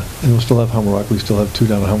 yeah, and we'll still have Humrock, we still have 2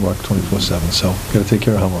 down at Humrock 24/7, so gotta take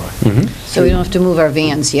care of Humrock. Mhm. So we don't have to move our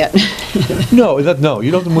vans yet. No, you don't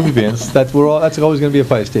have to move your vans, that's always gonna be a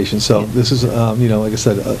fire station, so this is, like I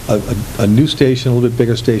said, a new station, a little bit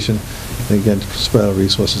bigger station, and again, to spread our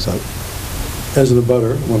resources out. As an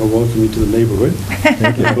abutter, I want to welcome you to the neighborhood.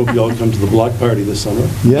 I hope you all come to the block party this summer.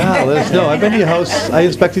 Yeah, let us know, I've been to your house, I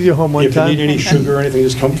inspected your home one If you time. need any sugar or anything,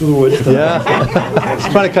 just come to the woods. Yeah, just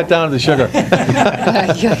trying to cut down on the sugar. I'm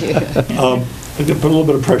going to put a little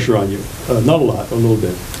bit of pressure on you. Not a lot, a little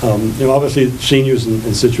bit. Obviously, seniors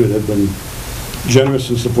in Scituate have been generous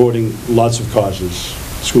in supporting lots of causes,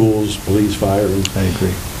 schools, police, fire. And I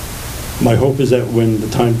agree. my hope is that when the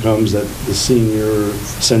time comes that the senior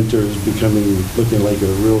center is looking like a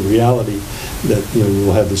real reality, that,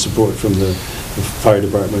 we'll have the support from the fire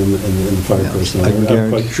department and the fire personnel. I can I'm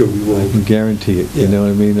guarantee- quite sure we will. I can guarantee it, you Yeah. know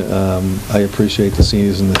what I mean? I appreciate the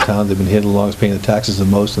seniors in the town, they've been here the longest, paying the taxes the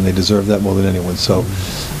most, and they deserve that more than anyone, so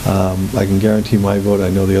I can guarantee my vote, I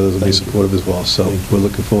know the others will be Thank you. supportive as well, so Thank you. we're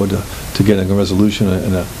looking forward to getting a resolution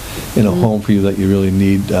in a home for you that you really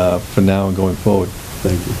need for now and going forward.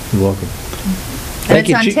 Thank you. You're welcome. And Thank it's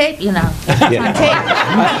you, on Chief. tape, Yeah. on tape.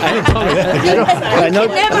 I know.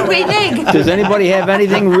 Never renege. Does anybody have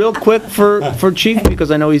anything real quick for Chief? Because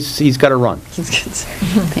I know he's got to run.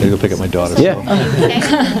 Gotta go pick up my daughter. so.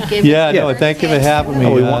 Yeah. Yeah, no, thank you for having me.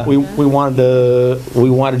 We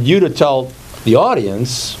wanted you to tell the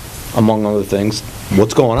audience, among other things,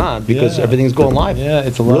 what's going on, because Yeah. everything's going live. Yeah,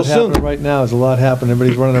 it's a real lot happening soon. right now. There's a lot happening.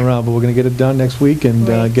 Everybody's running around, but we're going to get it done next week and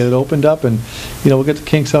get it opened up, and we'll get the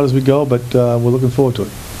kinks out as we go. But we're looking forward to it.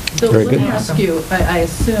 Bill, Very let me good. ask you, I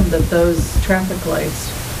assume that those traffic lights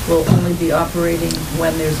will only be operating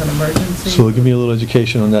when there's an emergency? So they'll give me a little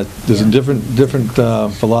education on that. There's a different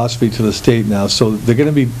philosophy to the state now. So they're going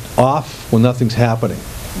to be off when nothing's happening.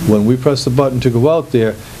 When we press the button to go out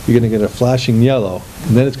there, you're going to get a flashing yellow,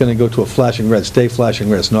 and then it's going to go to a flashing red. Stay flashing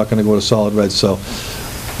red. It's not going to go to solid red. So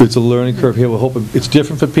it's a learning curve here. We're hoping it's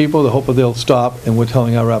different for people. They're hoping they'll stop, and we're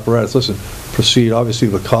telling our apparatus, listen, proceed, obviously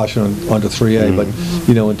with caution onto 3A, but,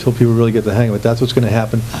 until people really get the hang of it, that's what's going to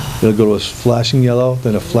happen. It'll go to a flashing yellow,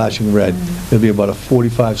 then a flashing red. It'll be about a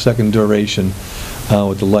 45-second duration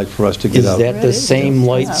with the light for us to get Is out. that the same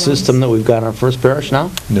light system that we've got on First Parish now?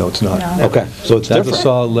 No, it's not. Okay, so it's That's a different.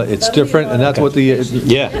 solid, it's different, and that's what the,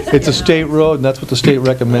 Yeah. it's a state road, and that's what the state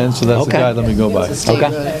recommends, so that's the Okay. guideline we go by. Okay.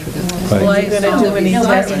 Well, I Right. assume do any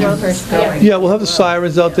testing first going? Yeah, we'll have the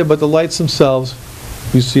sirens out there, but the lights themselves,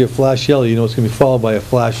 you see a flash yellow, you know it's going to be followed by a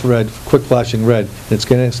flash red, quick flashing red. And it's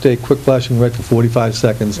going to stay quick flashing red for 45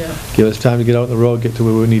 seconds. Yeah. Give us time to get out on the road, get to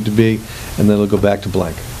where we need to be, and then it'll go back to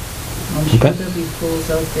blank. I'm sure Okay. there'll be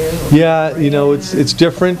pools out there. who- Yeah, it's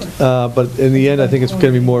different, but in the end, I think it's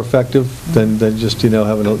going to be more effective than just,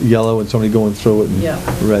 having a yellow and somebody going through it Yeah.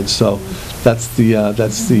 and red. So that's the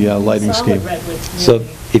lighting scheme. So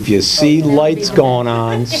if you see lights going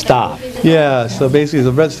on, stop. Yeah, so basically,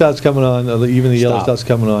 the red starts coming on, or even the yellow Stop. starts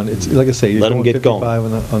coming on. It's, like I say, you're Let 'em going get going.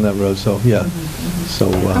 55 on that road, so, yeah. So,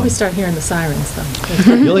 Probably start hearing the sirens,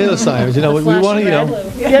 though. you'll hear the sirens, we want to,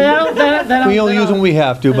 Yeah, we only use when we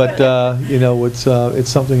have to, but, it's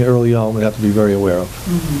something early on we have to be very aware of.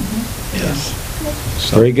 Yes.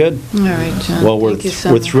 Very good. All right, John. Well, Thank you so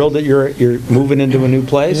we're much. thrilled that you're moving into a new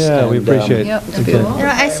place. Yeah, we and, appreciate it. Yep. Okay. You know,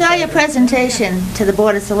 I saw your presentation to the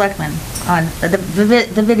Board of Selectmen on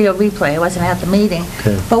the video replay. I wasn't at the meeting.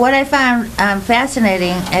 Okay. But what I found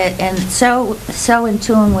fascinating and so in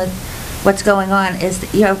tune with what's going on is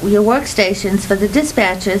that your workstations for the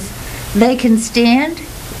dispatchers, they can stand.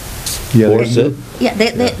 Yeah, Or they- sit. Yeah,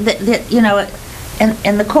 they you know,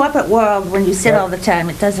 in the corporate world, when you sit all the time,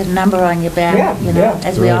 it does a number on your back, Yeah, you know, yeah.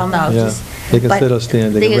 as we all know. Yeah. Just- They can but sit or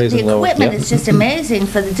stand, they can raise and lower. The equipment Yeah. is just amazing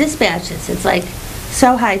for the dispatchers. It's like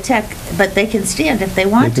so high-tech, but they can stand if they They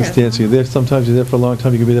want can to. stand, so you're there, sometimes you're there for a long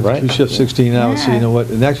time, you can be there for Right. 2 shifts, 16 hours, so you Yeah. know what,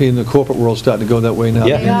 and actually in the corporate world, starting to go that way now.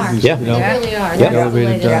 Yeah. They are. Yeah. You know, They really are. Yeah. That's the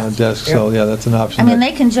elevated latest. desk, so yeah, that's an option. I mean,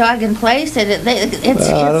 they can jog in place, and it's...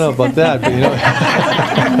 I don't know about that, but you know,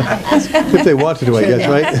 if they want to do, I guess,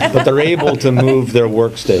 right? But they're able to move their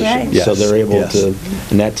workstation, Right. so Yes, they're able yes. to,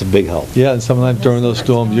 and that's a big help. Yeah, and sometimes during those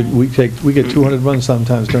storms, we get 200 runs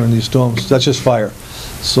sometimes during these storms, that's just fire.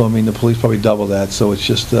 So, I mean, the police probably double that, so it's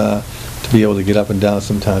just to be able to get up and down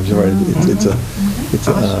sometimes, you're right, it's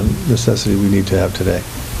a necessity we need to have today.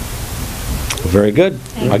 Very good.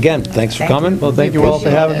 Again, thanks for coming. Well, thank you all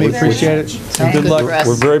for having me, appreciate it, and good luck. for us.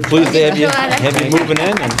 We're very pleased to have you moving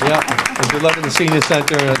in, and Yeah, and good luck in the senior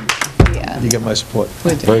center, and Yeah. you get my support.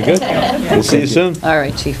 We're doing very good. We'll see you soon. All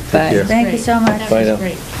right, Chief, bye. care. Thank you so much. Bye now.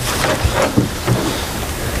 Great.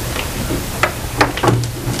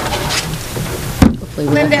 Hopefully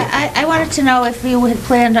we Linda, don't- I wanted to know if you had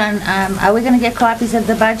planned on, are we going to get copies of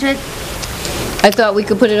the budget? I thought we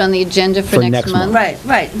could put it on the agenda for next month. Right.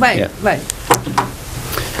 Yeah. Right.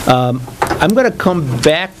 I'm going to come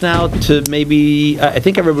back now to maybe, I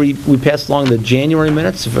think everybody, we passed along the January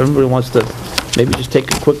minutes. If everybody wants to maybe just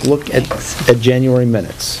take a quick look at January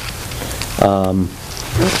minutes.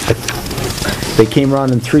 They came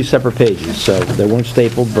around in 3 separate pages, so they weren't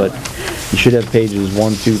stapled, but you should have pages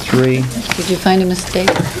 1, 2, 3. Did you find a mistake?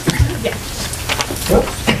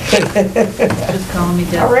 Just calling me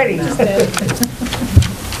down. Already.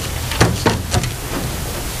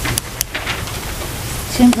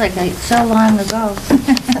 Seems like so long ago.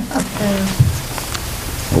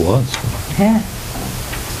 It was. Yeah.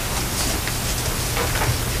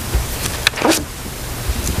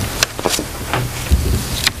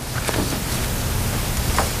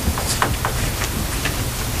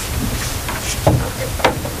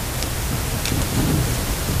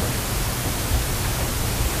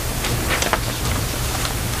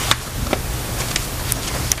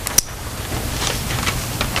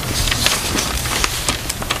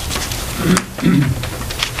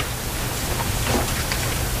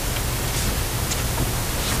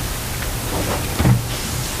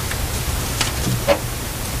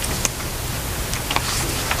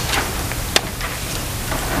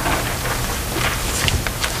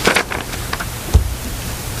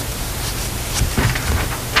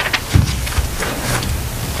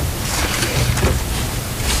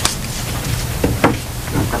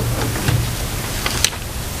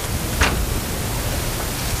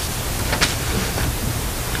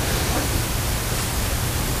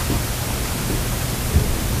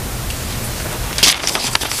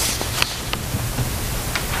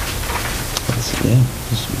 Yeah,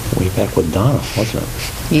 this was way back with Donna, wasn't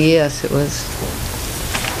it? Yes, it was.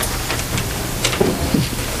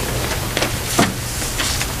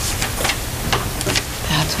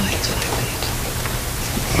 That's why it's 5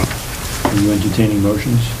 pages. Are you entertaining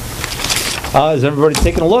motions? Is everybody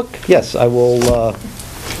taking a look? Yes, I will,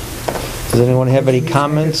 does anyone have any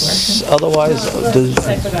comments? Otherwise,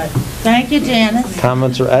 Thank you, Janice.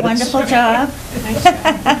 comments or edits? Wonderful job.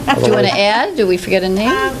 Do you want to add? Do we forget a name?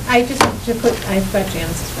 I just should put, I've got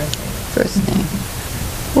Janice's first name. First name.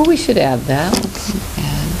 Well, we should add that. We can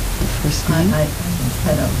add the first name.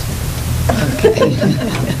 I don't.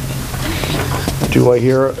 Do I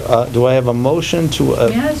hear, do I have a motion to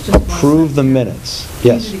Janice just wants approve the to- minutes?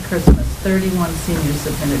 Yes. Community Christmas, 31 seniors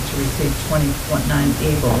submitted to receive 20.9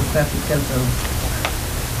 able. Is that because of,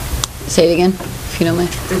 Say it again, if you don't mind.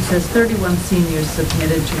 it says 31 seniors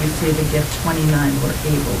submitted to receive a gift, 29 were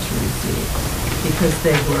able to receive because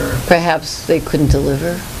they were, Perhaps they couldn't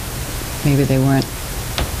deliver. Maybe they weren't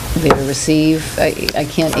there to receive. I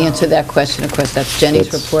can't answer that question. Of course, that's Jenny's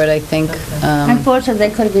That's- report, I think. Okay. Unfortunately,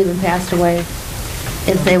 they could have even passed away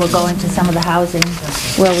if they were going to some of the housing.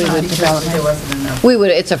 Well, we would, because there wasn't enough. we would,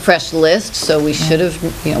 it's a fresh list, so we should have,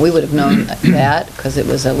 we would have known that, because it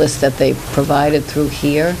was a list that they provided through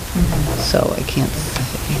here, so I can't say.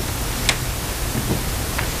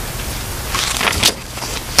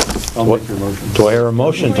 I'll make your motion. Do I hear a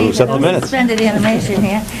motion to accept the minutes? Suspended animation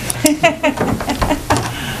here.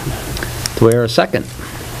 Do we hear a second?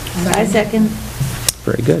 I second.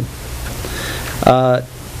 Very good. I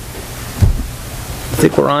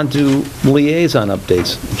think we're on to liaison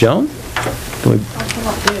updates. Joan? Can we-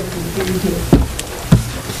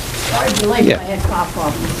 Sorry to be late, Yeah. I had car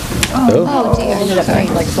problems. Oh, dear. Ended up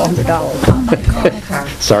paying like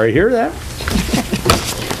 $400. Sorry to hear that.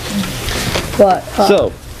 But,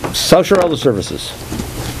 So, South Shore Elder Services.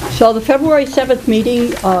 so the February 7th meeting,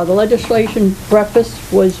 the legislation breakfast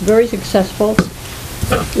was very successful.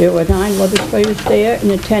 There were 9 legislators there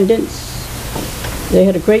in attendance. They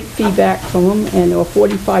had a great feedback from them, and there were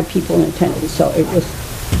 45 people in attendance, so it was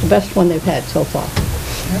the best one they've had so far.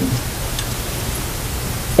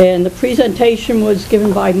 And the presentation was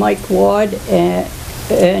given by Mike Ward, and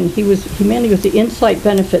he mainly was the insight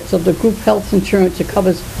benefits of the group health insurance that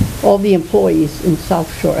covers all the employees in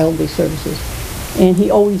South Shore Elderly Services. And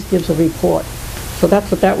he always gives a report. So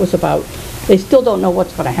that's what that was about. They still don't know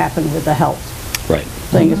what's going to happen with the health Right.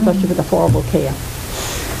 thing, especially with affordable care.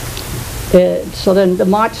 So then the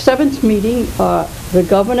March 7th meeting, the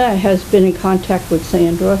governor has been in contact with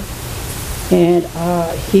Sandra, and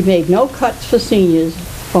he made no cuts for seniors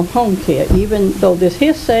from home care, even though there's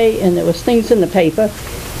hearsay and there was things in the paper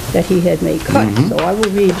that he had made cuts. So I will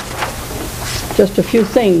read just a few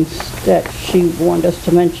things that she wanted us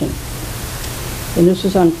to mention. And this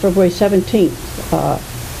was on February 17th.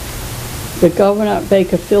 The Governor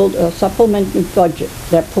Baker filled a supplementary budget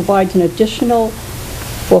that provides an additional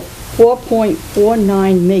for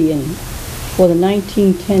 $4.49 million for the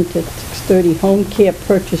 1910 to 630 home care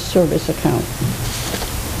purchase service account.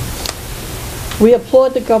 We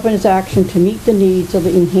applaud the governor's action to meet the needs of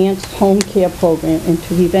the enhanced home care program and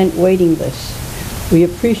to prevent waiting lists. We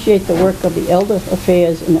appreciate the work of the Elder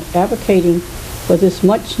Affairs in advocating for this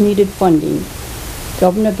much-needed funding.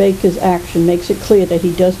 Governor Baker's action makes it clear that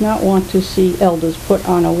he does not want to see elders put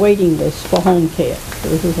on a waiting list for home care. So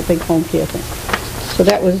this is a big home care thing. So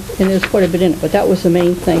that was, and there's quite a bit in it, but that was the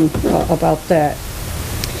main thing about that.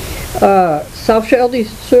 South Shore Elderly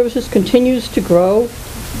Services continues to grow.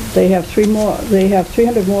 They have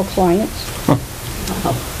 300 more clients.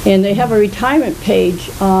 And they have a retirement page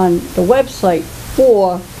on the website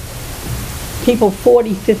for people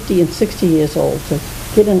 40, 50, and 60 years old to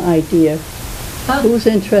get an idea who's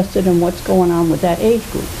interested in what's going on with that age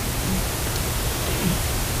group.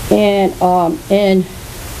 And in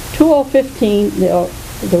 2015, there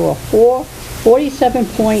were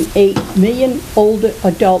 47.8 million older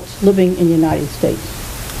adults living in the United States.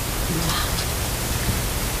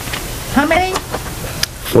 How many?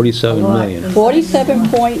 47 million.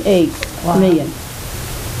 47.8 million.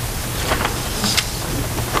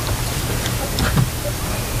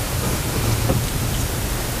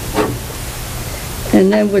 And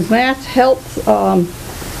then with Mass Health,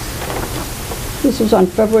 this was on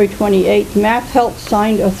February 28th, Mass Health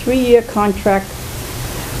signed a 3-year contract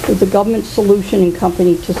with the Government Solution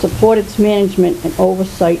Company to support its management and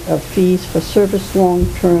oversight of fees for service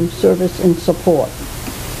long-term service and support.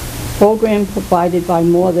 Program provided by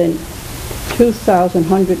more than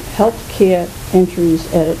 2,100 health care entries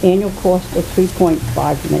at an annual cost of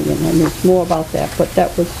 $3.5 million. And there's more about that, but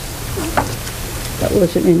that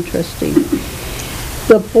was an interesting.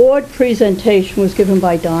 The board presentation was given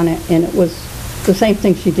by Donna, and it was the same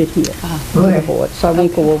thing she did here for the board, so I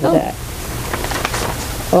won't go over that.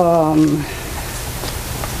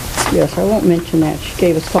 Yes, I won't mention that. She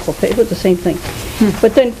gave us a couple of pages, but the same thing.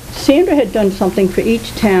 But then Sandra had done something for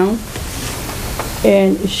each town,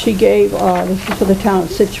 and she gave, this is for the town of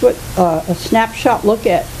Scituate, a snapshot look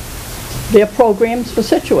at their programs for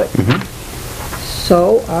Scituate.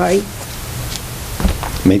 So I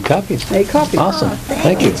Made copies. made copies. Awesome.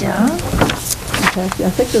 Thank you, John. Okay, I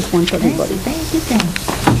think there's one for everybody. Thank you.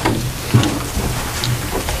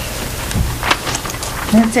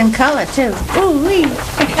 And it's in color, too. Ooh-wee.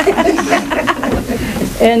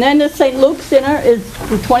 And then the St. Luke's dinner is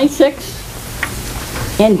the 26th,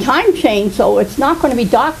 and time change, so it's not going to be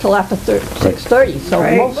dark till after 6:30, so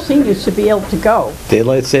most seniors should be able to go.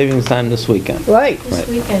 Daylight savings time this weekend. Right. This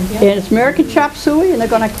weekend, yeah. And it's American chop suey, and they're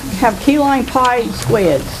going to have key lime pie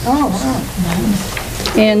squares.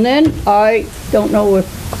 And then, I don't know if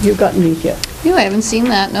you've gotten these yet. You haven't seen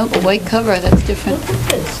that, no, the white cover, that's different.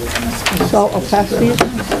 So I'll pass these.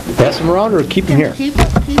 Pass them around or keep them here? Keep one?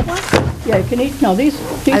 Yeah, you can each, no, these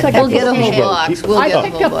I got. We'll get a whole Keep- box, we'll I get a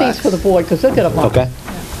picked whole up these box. for the board, because they'll get a box. Okay.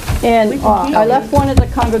 And I left one at the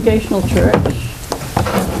Congregational Church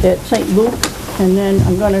at St. Luke, and then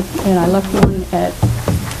I left one at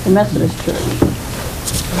the Methodist Church.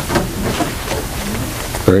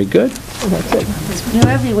 Very good. So that's it. You're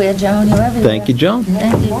everywhere, Joan, you're everywhere. Thank you, Joan.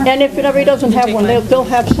 Thank you. And if anybody doesn't have one, they'll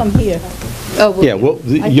have some here. Oh, Yeah, well,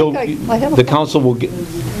 you'll, I have a the council will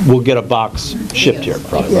get a box shipped here,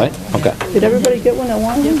 probably, right? Okay. Did everybody get one that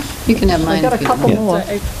wanted one? You can have I mine got a if you couple want. more.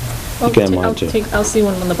 You can have mine, too. I'll see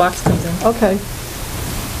one when the box comes in. Okay.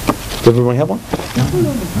 Does everyone have one?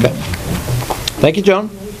 Okay. Thank you, Joan.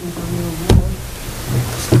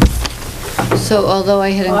 So although I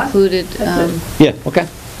had included, Yeah, okay.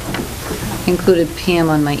 included Pam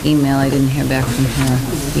on my email, I didn't hear back from her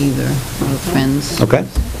either, or friends. Okay.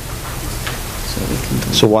 So we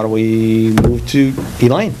can, So why don't we move to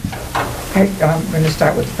Elaine? I'm going to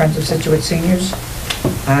start with Friends of Scituate Seniors.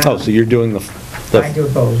 Oh, so you're doing the... I do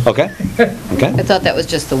both. Okay, okay. I thought that was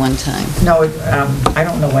just the one time. No, I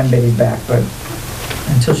don't know when Betty's back, but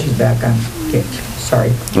until she's back, I'm kicked.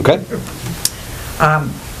 Sorry. Okay.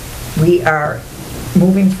 We are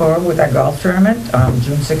moving forward with our golf tournament,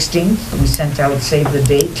 June 16th. We sent out save the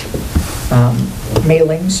date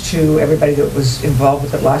mailings to everybody that was involved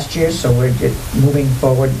with it last year, so we're moving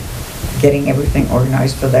forward, getting everything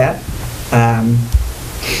organized for that.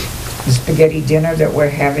 The spaghetti dinner that we're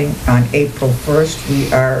having on April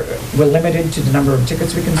 1st, we're limited to the number of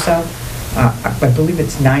tickets we can sell. I believe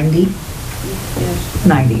it's 90.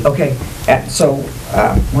 90, okay. So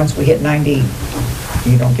once we hit 90,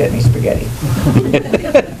 you don't get any spaghetti.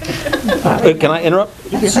 Can I interrupt?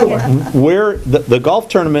 Sure. Where, the golf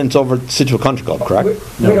tournament's over at Scituate Country Club, correct?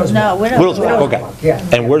 Widowsburg, okay. Yeah.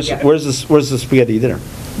 And where's the spaghetti dinner?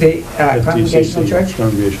 The Congregational Church?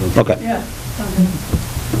 Congregational. Okay. Yeah.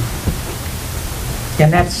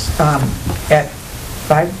 And that's at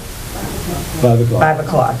 5? 5 o'clock. 5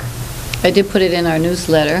 o'clock. I did put it in our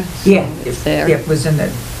newsletter. So Yeah. it's there. It was in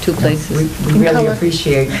the... Two places. We really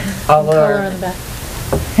appreciate all Color our on the back.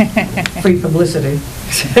 free publicity.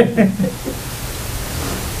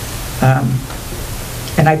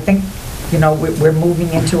 And I think, we're moving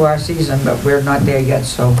into our season, but we're not there yet,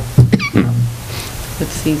 so... What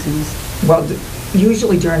seasons? Well,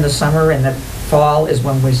 usually during the summer and the fall is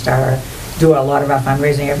when we do a lot of our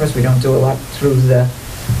fundraising efforts. We don't do a lot through the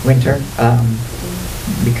winter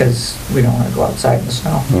because we don't want to go outside in the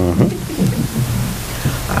snow.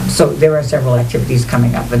 So there are several activities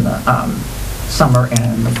coming up in the summer and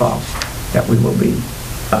in the fall that we will be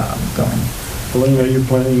going. Elaine, are you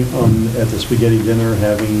planning on, at the spaghetti dinner,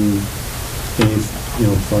 having any,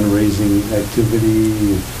 fundraising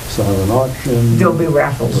activity, silent auction? There'll be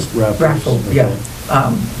raffles. Raffles, okay. Yeah.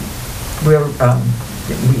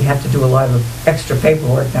 We have to do a lot of extra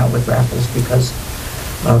paperwork now with raffles because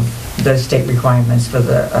of the state requirements for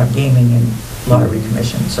the gaming and lottery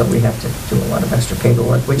commission, so we have to do a lot of extra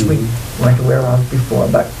paperwork, which we weren't aware of before,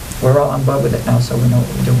 but we're all on board with it now, so we know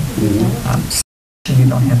what we're doing. You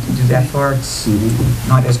don't have to do that for, it's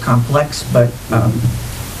not as complex, but...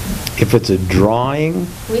 If it's a drawing...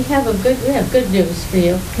 We have good news for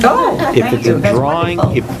you. Oh, If it's a drawing,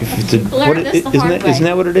 if it's a... Learn this the hard way. Isn't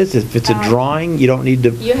that what it is? If it's a drawing, you don't need to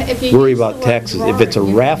If you worry use the about word taxes. If drawing, it's a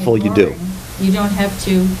you're raffle, you do. You don't have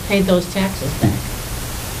to pay those taxes back.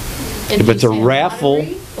 If it's a you say raffle,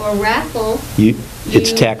 lottery or raffle,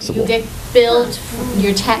 it's taxable. You get billed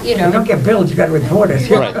your you don't get billed, you got to report it.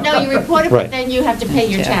 Right. No, you report it, Right. but then you have to pay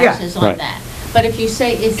your Yeah. taxes on Right. that. But if you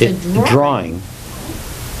say it's a drawing,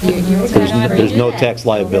 you're There's no tax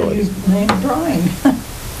liability. Drawing.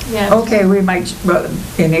 Yeah. Okay, we might, well,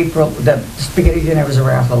 in April, the spaghetti dinner was a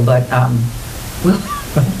raffle, but we'll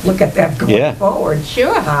look at that Yeah. going forward.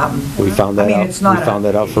 Sure. We found that out. It's not We found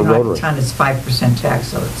that out for not a Rotary. ton, it's 5% tax,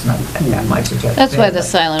 so it's not that much. That's why the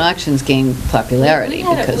silent auctions gain popularity,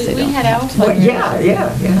 because they don't We had have our to. Well, yeah.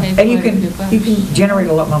 Okay, And you for can generate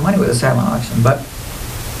a lot more money with a silent auction, but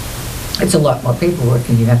it's a lot more paperwork,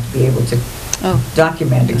 and you have to be able to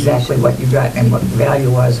document exactly what you got and what the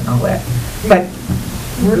value was and all that. But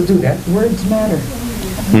we'll do that. Words matter.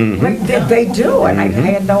 They do, and I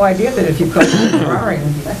had no idea that if you put it in a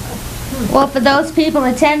drawing. Well, for those people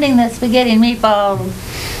attending the spaghetti and meatball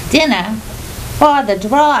dinner, for the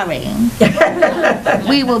drawing,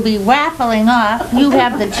 we will be raffling off. You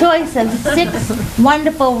have the choice of 6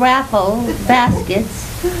 wonderful raffle baskets,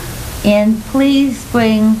 and please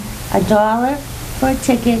bring $1 for a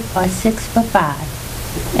ticket or 6 for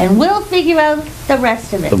 5. And we'll figure out the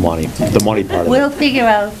rest of it. The money part of We'll it. figure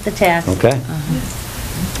out the tax. Okay.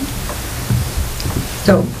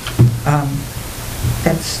 So,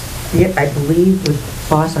 that's it, I believe, with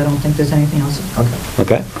FOSS. I don't think there's anything else. Okay.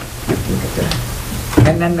 Okay. Look at that.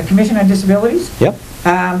 And then the Commission on Disabilities? Yep.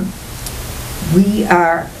 We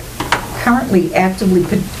are currently actively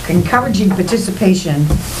encouraging participation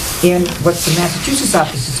in what the Massachusetts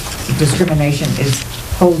Office of Discrimination is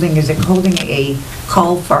holding a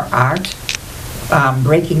call for art,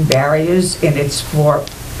 breaking barriers, and it's for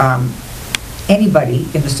anybody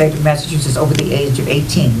in the state of Massachusetts over the age of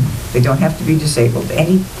 18, they don't have to be disabled,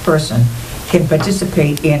 any person can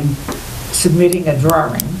participate in submitting a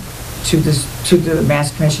drawing to the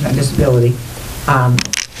Mass Commission on Disability, and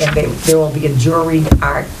there will be a juried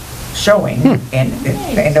art showing and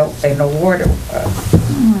an award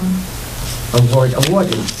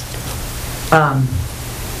awarded.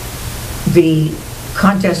 The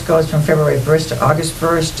contest goes from February 1st to August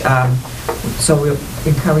 1st, so we're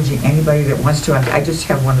encouraging anybody that wants to. I just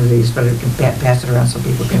have one of these, but I can pass it around so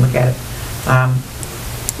people can look at it.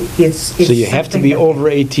 It's So you have to be something that- over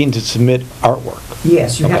 18 to submit artwork?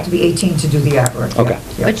 Yes, you have Okay. to be 18 to do the artwork. Okay.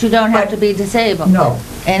 Yeah. But you don't have to be disabled. No.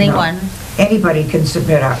 Anyone. no. Anybody can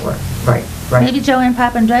submit artwork, right. Maybe Joanne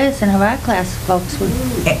Papandreou and her art class folks would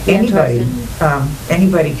be Anybody, interested.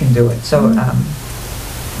 anybody can do it. So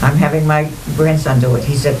I'm having my grandson do it.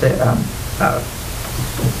 He's at the,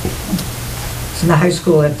 it's in the high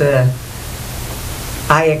school at the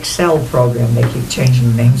IXL program. They keep changing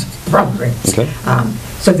the names of the programs. Okay.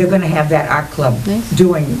 So they're going to have that art club Nice.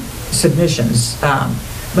 doing submissions.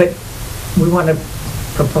 But we want to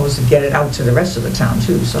propose to get it out to the rest of the town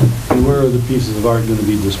too, so. And where are the pieces of art going to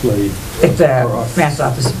be displayed? At the Or- Mass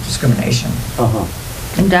Office of Discrimination. Uh-huh.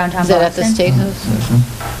 In downtown Is that at the Boston? State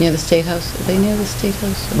House? Near the State House? Are they near the State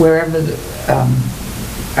House? Wherever,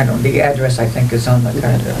 I don't know, the address I think is on the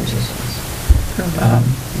card.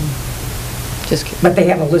 Just kidding. But they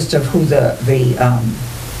have a list of who the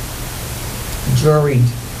jury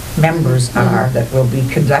members are that will be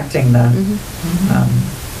conducting the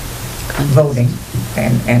voting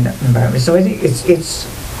and environment. So I think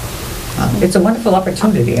it's a wonderful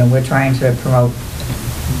opportunity, and we're trying to promote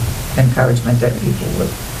encouragement that people would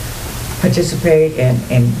participate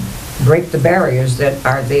and break the barriers that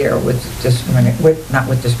are there with not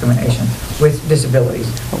with discrimination, with disabilities.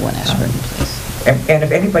 For one hour in place. And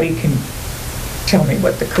if anybody can tell me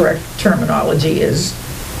what the correct terminology is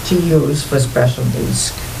to use for special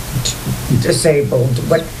needs, disabled,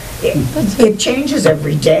 what, it changes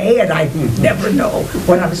every day, and I never know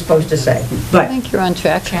what I'm supposed to say. I But think you're on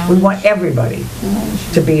track. we want everybody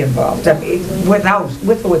to be involved, I mean,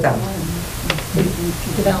 with or without.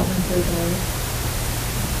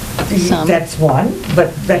 Some. That's one,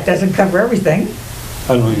 but that doesn't cover everything.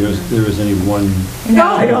 I don't think there is any one. No,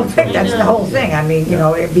 I don't think that's the whole thing. I mean, you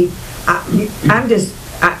know, it'd be,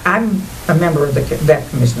 I'm a member of that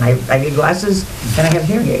commission. I need glasses and I have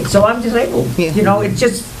hearing aids, so I'm disabled. Yeah. You know, it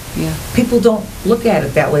just, Yeah. people don't look at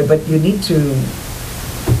it that way, but you need to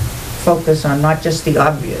focus on not just the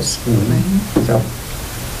obvious. So,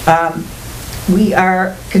 we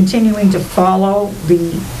are continuing to follow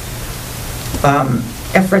the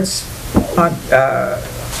efforts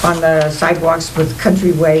on the sidewalks with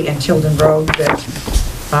Country Way and Tilden Road that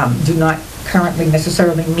do not currently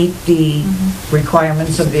necessarily meet the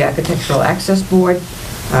requirements of the Architectural Access Board.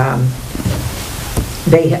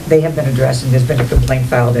 They have been addressed, and there's been a complaint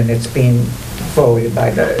filed, and it's being forwarded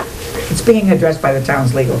it's being addressed by the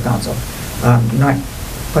town's legal counsel. Not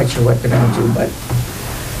quite sure what they're going to do, but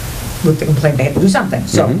with the complaint, they have to do something,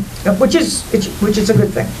 so, which is a good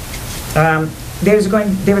thing. There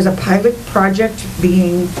is a pilot project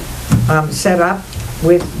being set up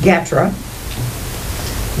with GATRA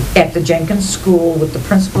at the Jenkins School, with the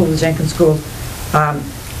principal of the Jenkins School,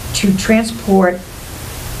 to transport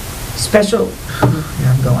special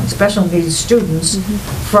needs students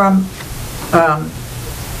from,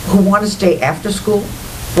 who want to stay after school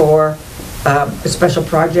for a special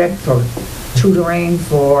project, for tutoring,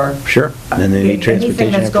 for Sure. And they need transportation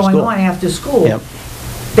anything that's after going school. on after school. Yep.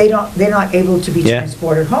 They're not able to be Yeah.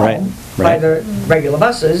 transported Right, home by right. the regular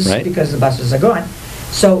buses Right. because the buses are gone.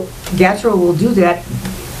 So GATRA will do that.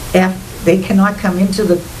 They cannot come into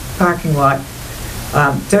the parking lot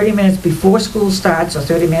 30 minutes before school starts or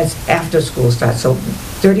 30 minutes after school starts. So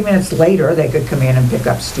 30 minutes later, they could come in and pick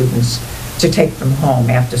up students to take them home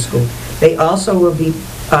after school. They also will be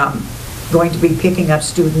going to be picking up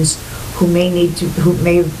students who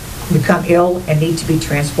may become ill and need to be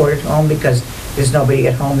transported home because there's nobody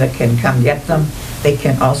at home that can come get them. They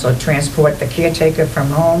can also transport the caretaker from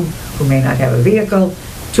home who may not have a vehicle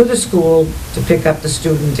to the school to pick up the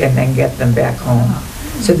student and then get them back home.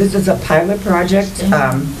 So this is a pilot project.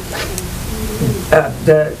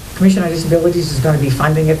 The Commission on Disabilities is going to be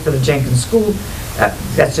funding it for the Jenkins School.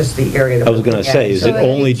 That's just the area that I was we're going to looking at. say, is So it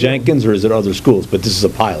only Jenkins or is it other schools? But this is a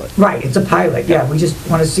pilot. Right, it's a pilot, yeah. We just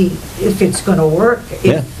want to see if it's going to work,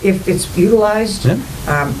 Yeah. if it's utilized. Yeah.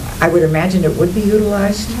 I would imagine it would be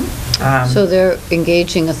utilized. So they're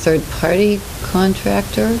engaging a third-party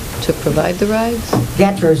contractor to provide the rides?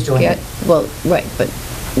 GATRA is doing it. Well, right, but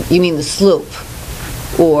you mean the sloop?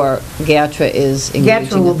 or GATRA is GATRA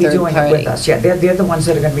engaging will a be third doing it party? with us, yeah, they're the ones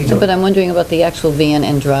that are gonna be doing But it. I'm wondering about the actual van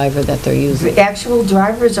and driver that they're using. The actual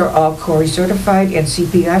drivers are all Corey certified and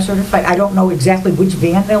CPR certified. I don't know exactly which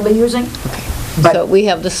van they'll be using, but So we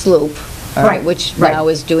have the sloop, all right, Right, which right. now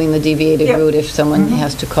is doing the deviated Yeah. route if someone Mhm.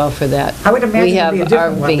 has to call for that. I would imagine We it'll be a have our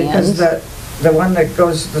different one, because vans. the one that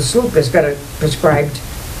goes, the sloop has got a prescribed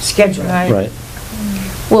schedule. Right.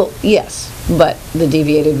 Well, yes, but the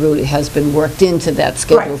deviated route has been worked into that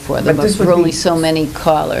schedule Right, for but them, but this would for only be- so many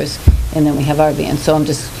callers, and then we have our van. So I'm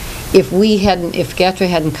just, if GATRA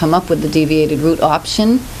hadn't come up with the deviated route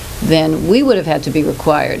option, then we would have had to be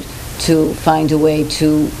required to find a way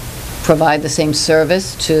to provide the same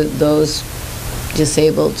service to those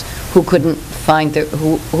disabled who couldn't find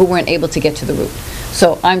who weren't able to get to the route.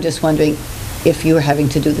 So I'm just wondering if you were having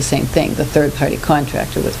to do the same thing, the third-party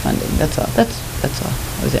contractor with funding. That's all. That's all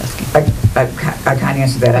I was asking. I can't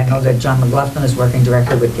answer that. I know that John McLaughlin is working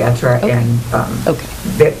directly with GATRA Okay. and, Okay.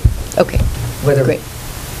 that- Okay, whether, great.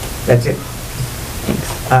 that's it.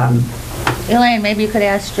 Elaine, maybe you could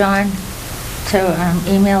ask John to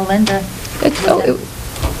email Linda.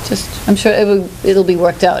 I'm sure it'll be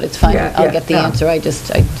worked out. It's fine. Yeah, I'll yeah, get the no. answer. I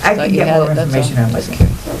just I thought can you get had more it. That's all. information on Just it.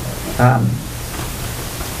 curious.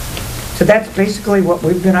 So that's basically what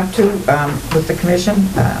we've been up to with the commission.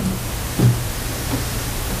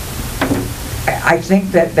 I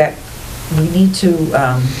think that we need to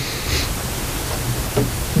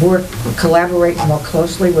collaborate more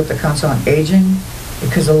closely with the Council on Aging,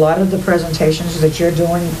 because a lot of the presentations that you're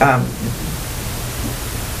doing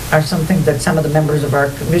are something that some of the members of our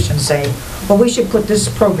commission say, well, we should put this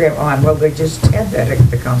program on. Well, they just had that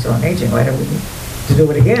at the Council on Aging. Why do we need to do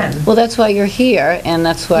it again? Well, that's why you're here, and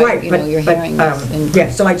that's why, Right, you're hearing this. and-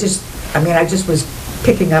 yeah, so I just was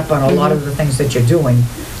picking up on a lot of the things that you're doing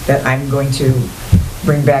that I'm going to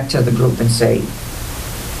bring back to the group and say,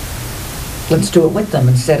 let's do it with them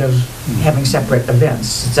instead of having separate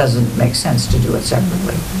events. It doesn't make sense to do it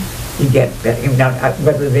separately. You get,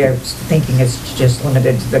 whether they're thinking it's just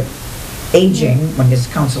limited to the aging, when it's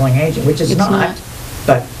counseling aging, which is It's not. not.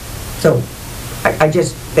 But, so,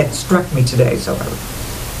 that struck me today, so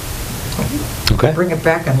Okay. bring it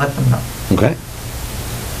back and let them know. Okay.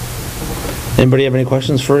 Anybody have any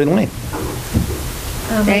questions for Elaine?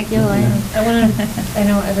 Thank you, Elaine. I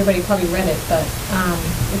know everybody probably read it, but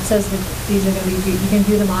it says that these are going to be, you can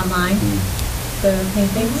view them online, the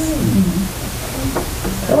paintings.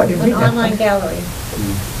 Oh, I didn't An read that. online gallery.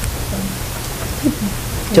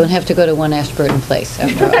 Don't have to go to One Ashburton Place,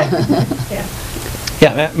 after all. Yeah.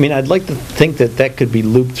 Yeah, I mean, I'd like to think that could be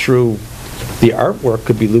looped through, the artwork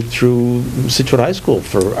could be looped through Scituate High School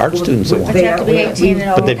for art students that want. But you have to be 18 and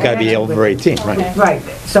But over. they've got to be over 18, right? Okay. Right,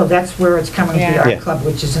 so that's where it's coming, the Yeah. Yeah. art club,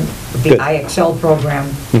 which isn't, the Good. IXL program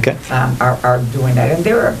Okay. are doing that. And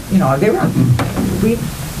there were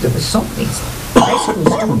so many high school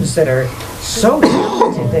students that are so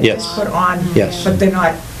talented that Yes. just put on, Yes. but they're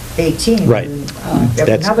not 18. Right. There was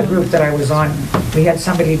That's- another group that I was on, we had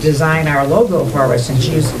somebody design our logo for us, and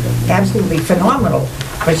she's absolutely phenomenal,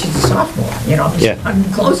 but she's a sophomore, Yeah. I'm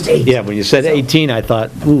close to 18. Yeah, when you said 18, I thought,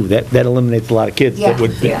 ooh, that eliminates a lot of kids that Yeah,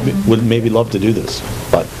 yeah. would maybe love to do this,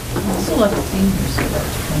 but, Also, a lot of seniors.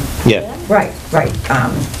 yeah. Right.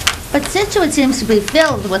 But Scituate seems to be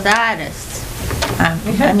filled with artists.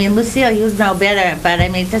 I mean, Lucille, you know better, but I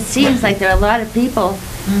mean, it just seems like there are a lot of people,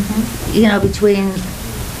 between,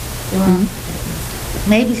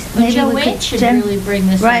 maybe But we Joanne could... should really bring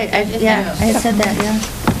this up. Right, I said that, yeah.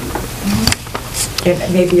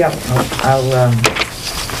 And maybe I'll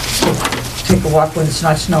take a walk when it's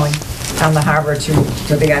not snowing down the harbor to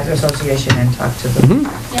the Art Association and talk to them.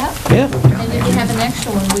 Yeah, Yeah. and if you have an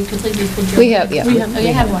extra one, we could leave you for Joanne. We have, yeah. Oh,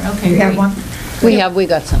 you have one, okay. You have great. one? We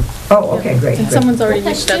got some. Oh, okay, great. And good. someone's already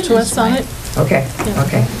Well, reached out to us on it, Okay,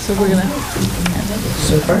 okay, so we're gonna,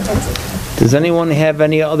 super. Does anyone have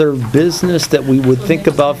any other business that we would think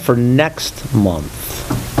about for next month?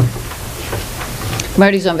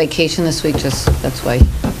 Marty's on vacation this week, that's why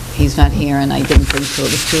he's not here, and I didn't think till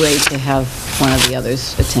it was too late to have one of the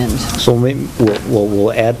others attend. So maybe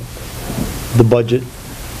we'll add the budget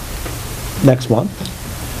next month.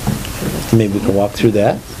 Maybe we can walk through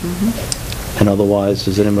that. And otherwise,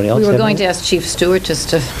 does anybody else We have were going to any? ask Chief Stewart just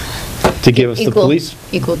to... To give us the equal- police?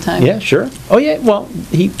 Equal time. Yeah, sure. Oh, yeah, well,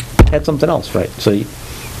 he had something else, right? So,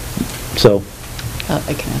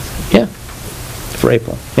 I can ask. yeah, for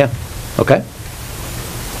April, yeah, okay.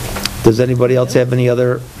 Does anybody else have any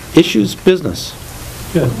other issues, business?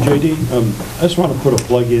 Yeah, JD, I just want to put a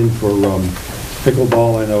plug in for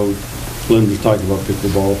pickleball. I know Lynn was talking about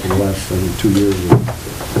pickleball for the last, 2 years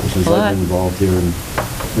since I've been involved here. And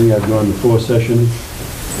I think I've gone to 4 sessions.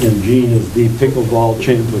 And Gene is the pickleball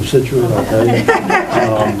champ of Scituate, I'll tell you.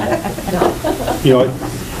 You know, I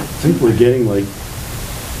think we're getting like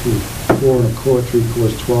 4 1/4,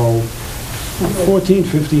 3/4, 12, 14,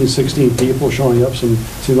 15, 16 people showing up.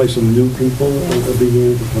 Seems like some new people are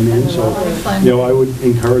beginning to come in. So, you know, I would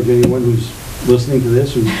encourage anyone who's listening to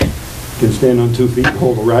this who can stand on 2 feet and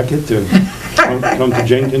hold a racket to come to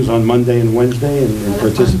Jenkins on Monday and Wednesday and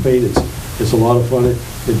participate. It's a lot of fun.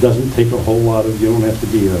 It doesn't take a whole lot of, you don't have to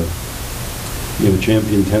be a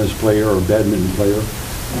champion tennis player or badminton player.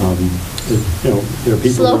 There are people.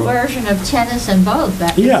 Slow version of tennis and both.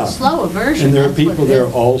 That is a slower version. And there are people there,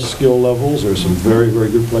 all skill levels. There's some very, very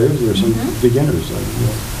good players. There's some beginners.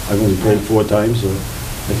 I've only played 4 times, so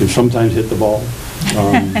I can sometimes hit the ball.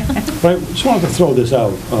 But I just wanted to throw this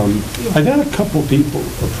out. I've had a couple people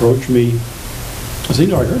approach me. I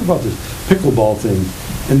said, I heard about this pickleball thing,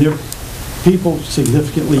 and they're people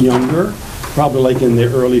significantly younger, probably like in their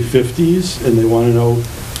early 50s, and they want to know,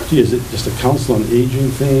 gee, is it just a council on aging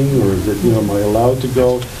thing, or is it, am I allowed to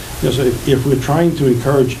go? So if we're trying to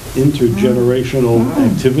encourage intergenerational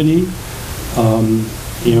activity,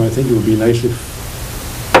 I think it would be nice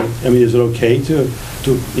if, is it okay to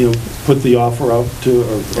put the offer out to,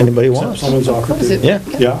 or anybody wants someone's offer to?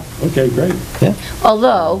 Yeah, okay, great. Yeah.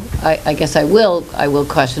 Although, I guess I will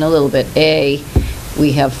caution a little bit.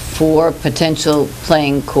 We have 4 potential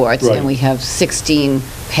playing courts, Right. and we have 16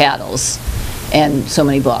 paddles and so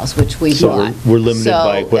many balls, which we So bought. we're limited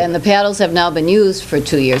by equipment. And the paddles have now been used for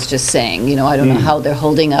 2 years, just saying. I don't know how they're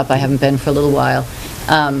holding up. I haven't been for a little while.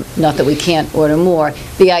 Not that we can't order more.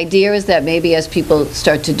 The idea is that maybe as people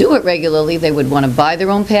start to do it regularly, they would want to buy their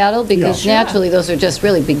own paddle, because naturally those are just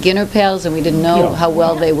really beginner paddles, and we didn't know how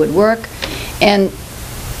well they would work. And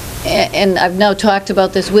I've now talked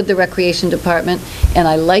about this with the Recreation Department, and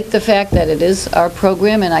I like the fact that it is our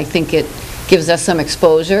program, and I think it gives us some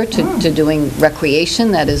exposure to doing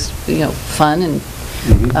recreation that is, fun and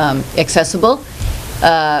accessible.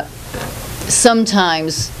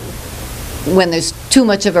 Sometimes when there's too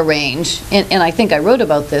much of a range, and I think I wrote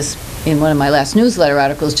about this in one of my last newsletter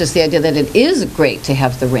articles, just the idea that it is great to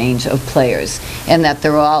have the range of players, and that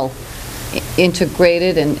they're all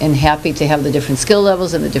integrated and happy to have the different skill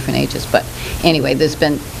levels and the different ages. But anyway,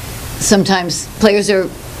 sometimes players are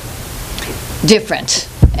different,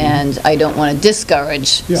 and I don't want to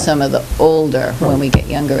discourage some of the older when we get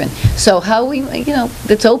younger. And so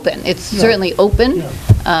it's open. It's certainly open.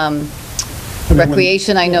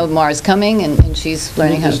 Recreation, I know Mara's coming, and she's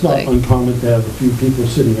learning how to play. It's not uncommon to have a few people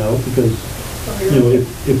sitting out, because,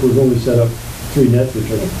 if we've only set up 3 nets, which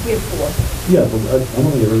are... We have 4. Yeah, but I'm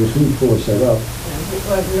only ever seen 4 set up.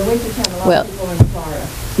 We always attend a lot of people in Florida.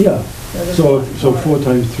 Yeah. So 4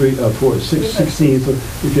 times 3, 4, 16. So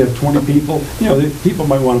if you have 20 people, people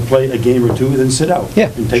might want to play a game or 2 and then sit out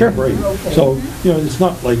and take a break. Okay. So, it's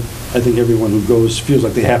not like, I think everyone who goes feels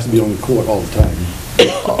like they have to be on the court all the time.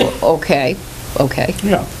 Okay.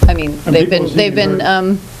 Yeah. I mean, they've been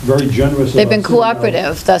very generous. They've been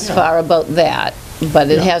cooperative thus far about that, but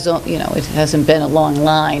it hasn't, it hasn't been a long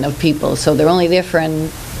line of people, so they're only there for,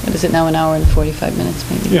 what is it now, an hour and 45 minutes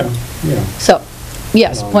maybe? Yeah. So,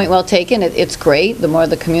 yes, point well taken. It's great. The more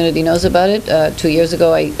the community knows about it. 2 years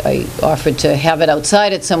ago, I offered to have it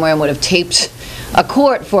outside at somewhere and would have taped a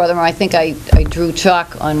court for them, or I think I drew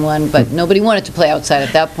chalk on one, but nobody wanted to play outside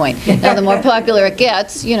at that point. Now, the more popular it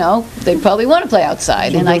gets, they probably want to play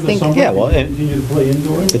outside, and I think... Continue to play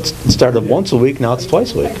indoors? It started once a week, now it's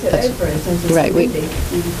twice a week. Today, for instance, it's Right, windy. Can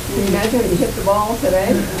you imagine if you hit the ball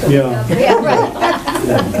today? Yeah.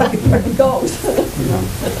 Where it goes. The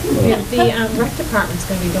rec department's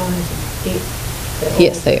going to be going into gate.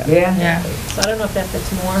 Yes, they are. Yeah. So I don't know if that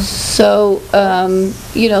fits more. So,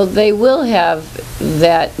 they will have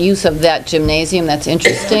that use of that gymnasium. That's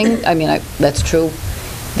interesting. I mean, that's true.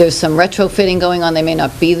 There's some retrofitting going on. They may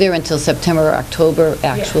not be there until September or October,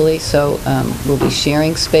 actually. So we'll be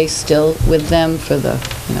sharing space still with them for the,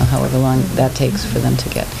 however long that takes for them to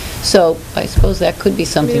get. So I suppose that could be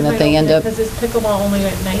something that they end up... Because it's pickleball only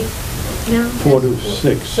at night now? 4 to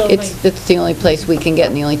 6. So It's the only place we can get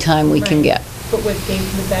and the only time we can get. But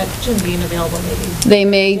with that gym being available, maybe. They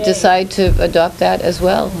may decide to adopt that as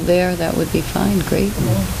well there. That would be fine. Great.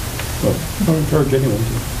 Well, I encourage anyone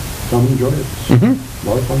to come enjoy it. It's a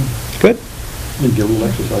lot of fun. Good. And get a little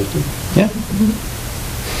exercise too. Yeah.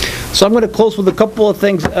 So I'm going to close with a couple of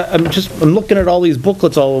things. I'm looking at all these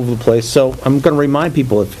booklets all over the place, so I'm going to remind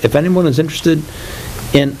people, if anyone is interested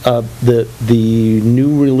in the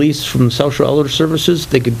new release from South Shore Elder Services,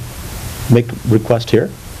 they could make a request here,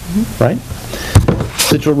 right?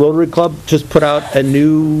 Scituate Rotary Club just put out a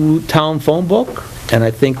new town phone book, and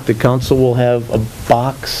I think the council will have a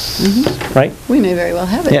box, right? We may very well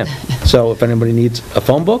have it. Yeah, so if anybody needs a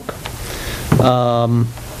phone book.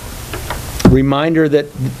 Reminder that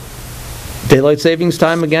daylight savings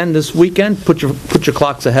time again this weekend, put your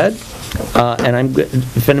clocks ahead. And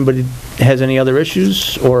if anybody has any other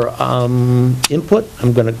issues or input,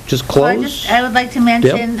 I'm going to just close. I would like to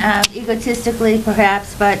mention, egotistically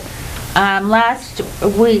perhaps, but last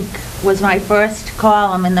week was my first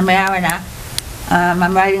column in the Mariner.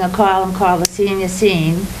 I'm writing a column called The Senior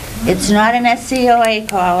Scene. It's not an SCOA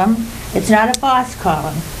column. It's not a boss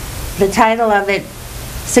column. The title of it,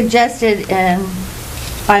 suggested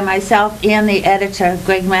by myself and the editor,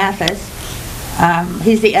 Greg Mathis.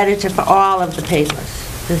 He's the editor for all of the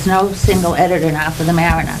papers. There's no single editor now for the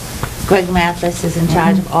Mariner. Greg Mathis is in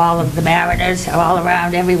charge of all of the Mariners, all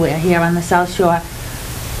around, everywhere, here on the South Shore.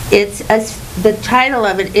 The title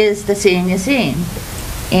of it is The Senior Scene,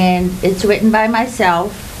 and it's written by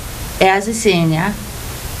myself as a senior,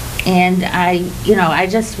 and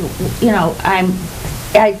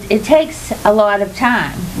it takes a lot of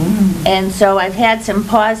time, and so I've had some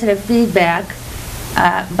positive feedback,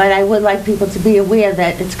 but I would like people to be aware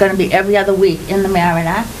that it's going to be every other week in the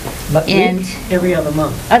Mariner. And every other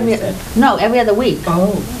month? every other week.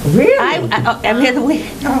 Oh, really? Every other week.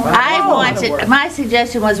 My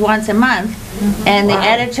suggestion was once a month, and the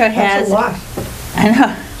editor has... That's a lot. I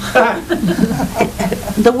know.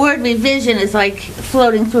 The word revision is like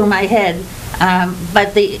floating through my head,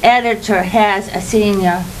 but the editor has a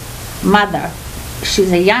senior mother.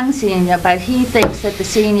 She's a young senior, but he thinks that the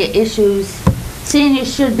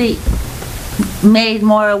seniors should be made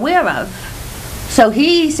more aware of. So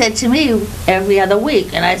he said to me every other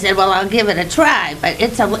week, and I said, well, I'll give it a try, but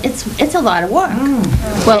it's a lot of work.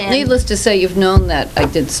 Well, needless to say, you've known that I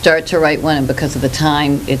did start to write one, and because of the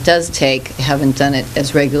time it does take, I haven't done it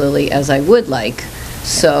as regularly as I would like.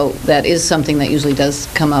 So that is something that usually does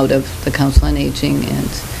come out of the Council on Aging. And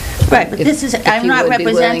right, but I'm not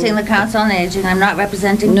representing the Council on Aging. I'm not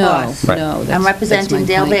representing BOSS. No, I'm representing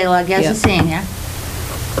Dale Baylog as a senior.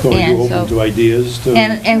 So are you open to ideas?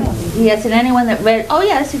 And yes, and anyone that read,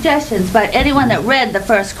 suggestions, but anyone that read the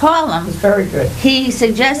first column, It's very good. he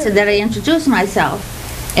suggested that I introduce myself.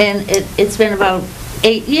 And it's been about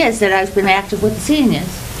 8 years that I've been active with the seniors.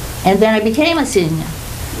 And then I became a senior.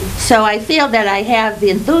 So I feel that I have the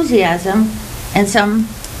enthusiasm and some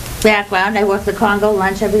background. I work the Congo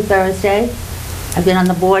lunch every Thursday. I've been on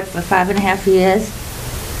the board for 5.5 years.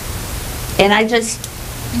 And I just,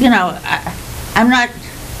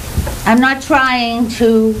 I'm not trying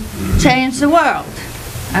to change the world.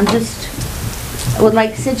 I would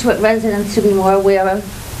like Scituate residents to be more aware of.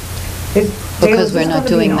 Because we're not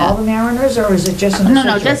doing that. All the Mariners, or is it just in the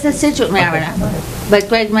No, just the Scituate Mariner. But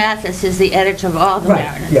Greg Mathis is the editor of all the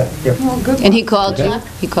Mariners. Yeah. And he called you?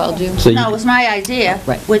 He called you? No, it was my idea,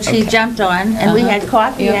 which he jumped on, and we had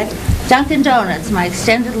coffee at Dunkin' Donuts, my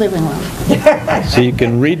extended living room. So you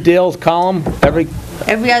can read Dale's column every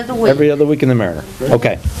other week. Every other week in the Mariner.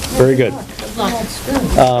 Okay, very good.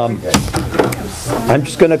 I'm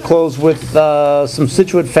just going to close with some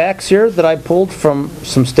Scituate facts here that I pulled from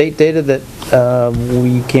some state data that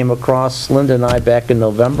we came across, Linda and I, back in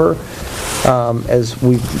November. As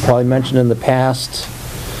we've probably mentioned in the past,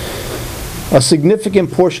 a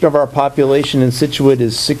significant portion of our population in Scituate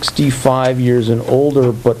is 65 years and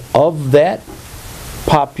older, but of that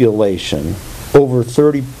population, over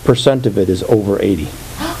 30% of it is over 80.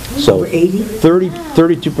 So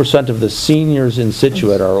 32% of the seniors in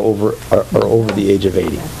Scituate are over the age of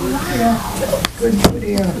 80.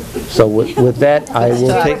 So with that, I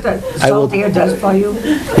will take. Salt air does for you.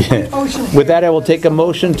 With that, I will take a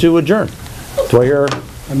motion to adjourn. Do I hear?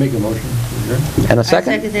 I make a motion to adjourn. And a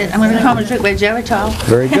second? I seconded it. I'm going to come and drink my Geritol.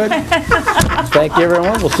 Very good. Thank you,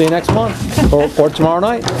 everyone. We'll see you next month or tomorrow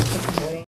night.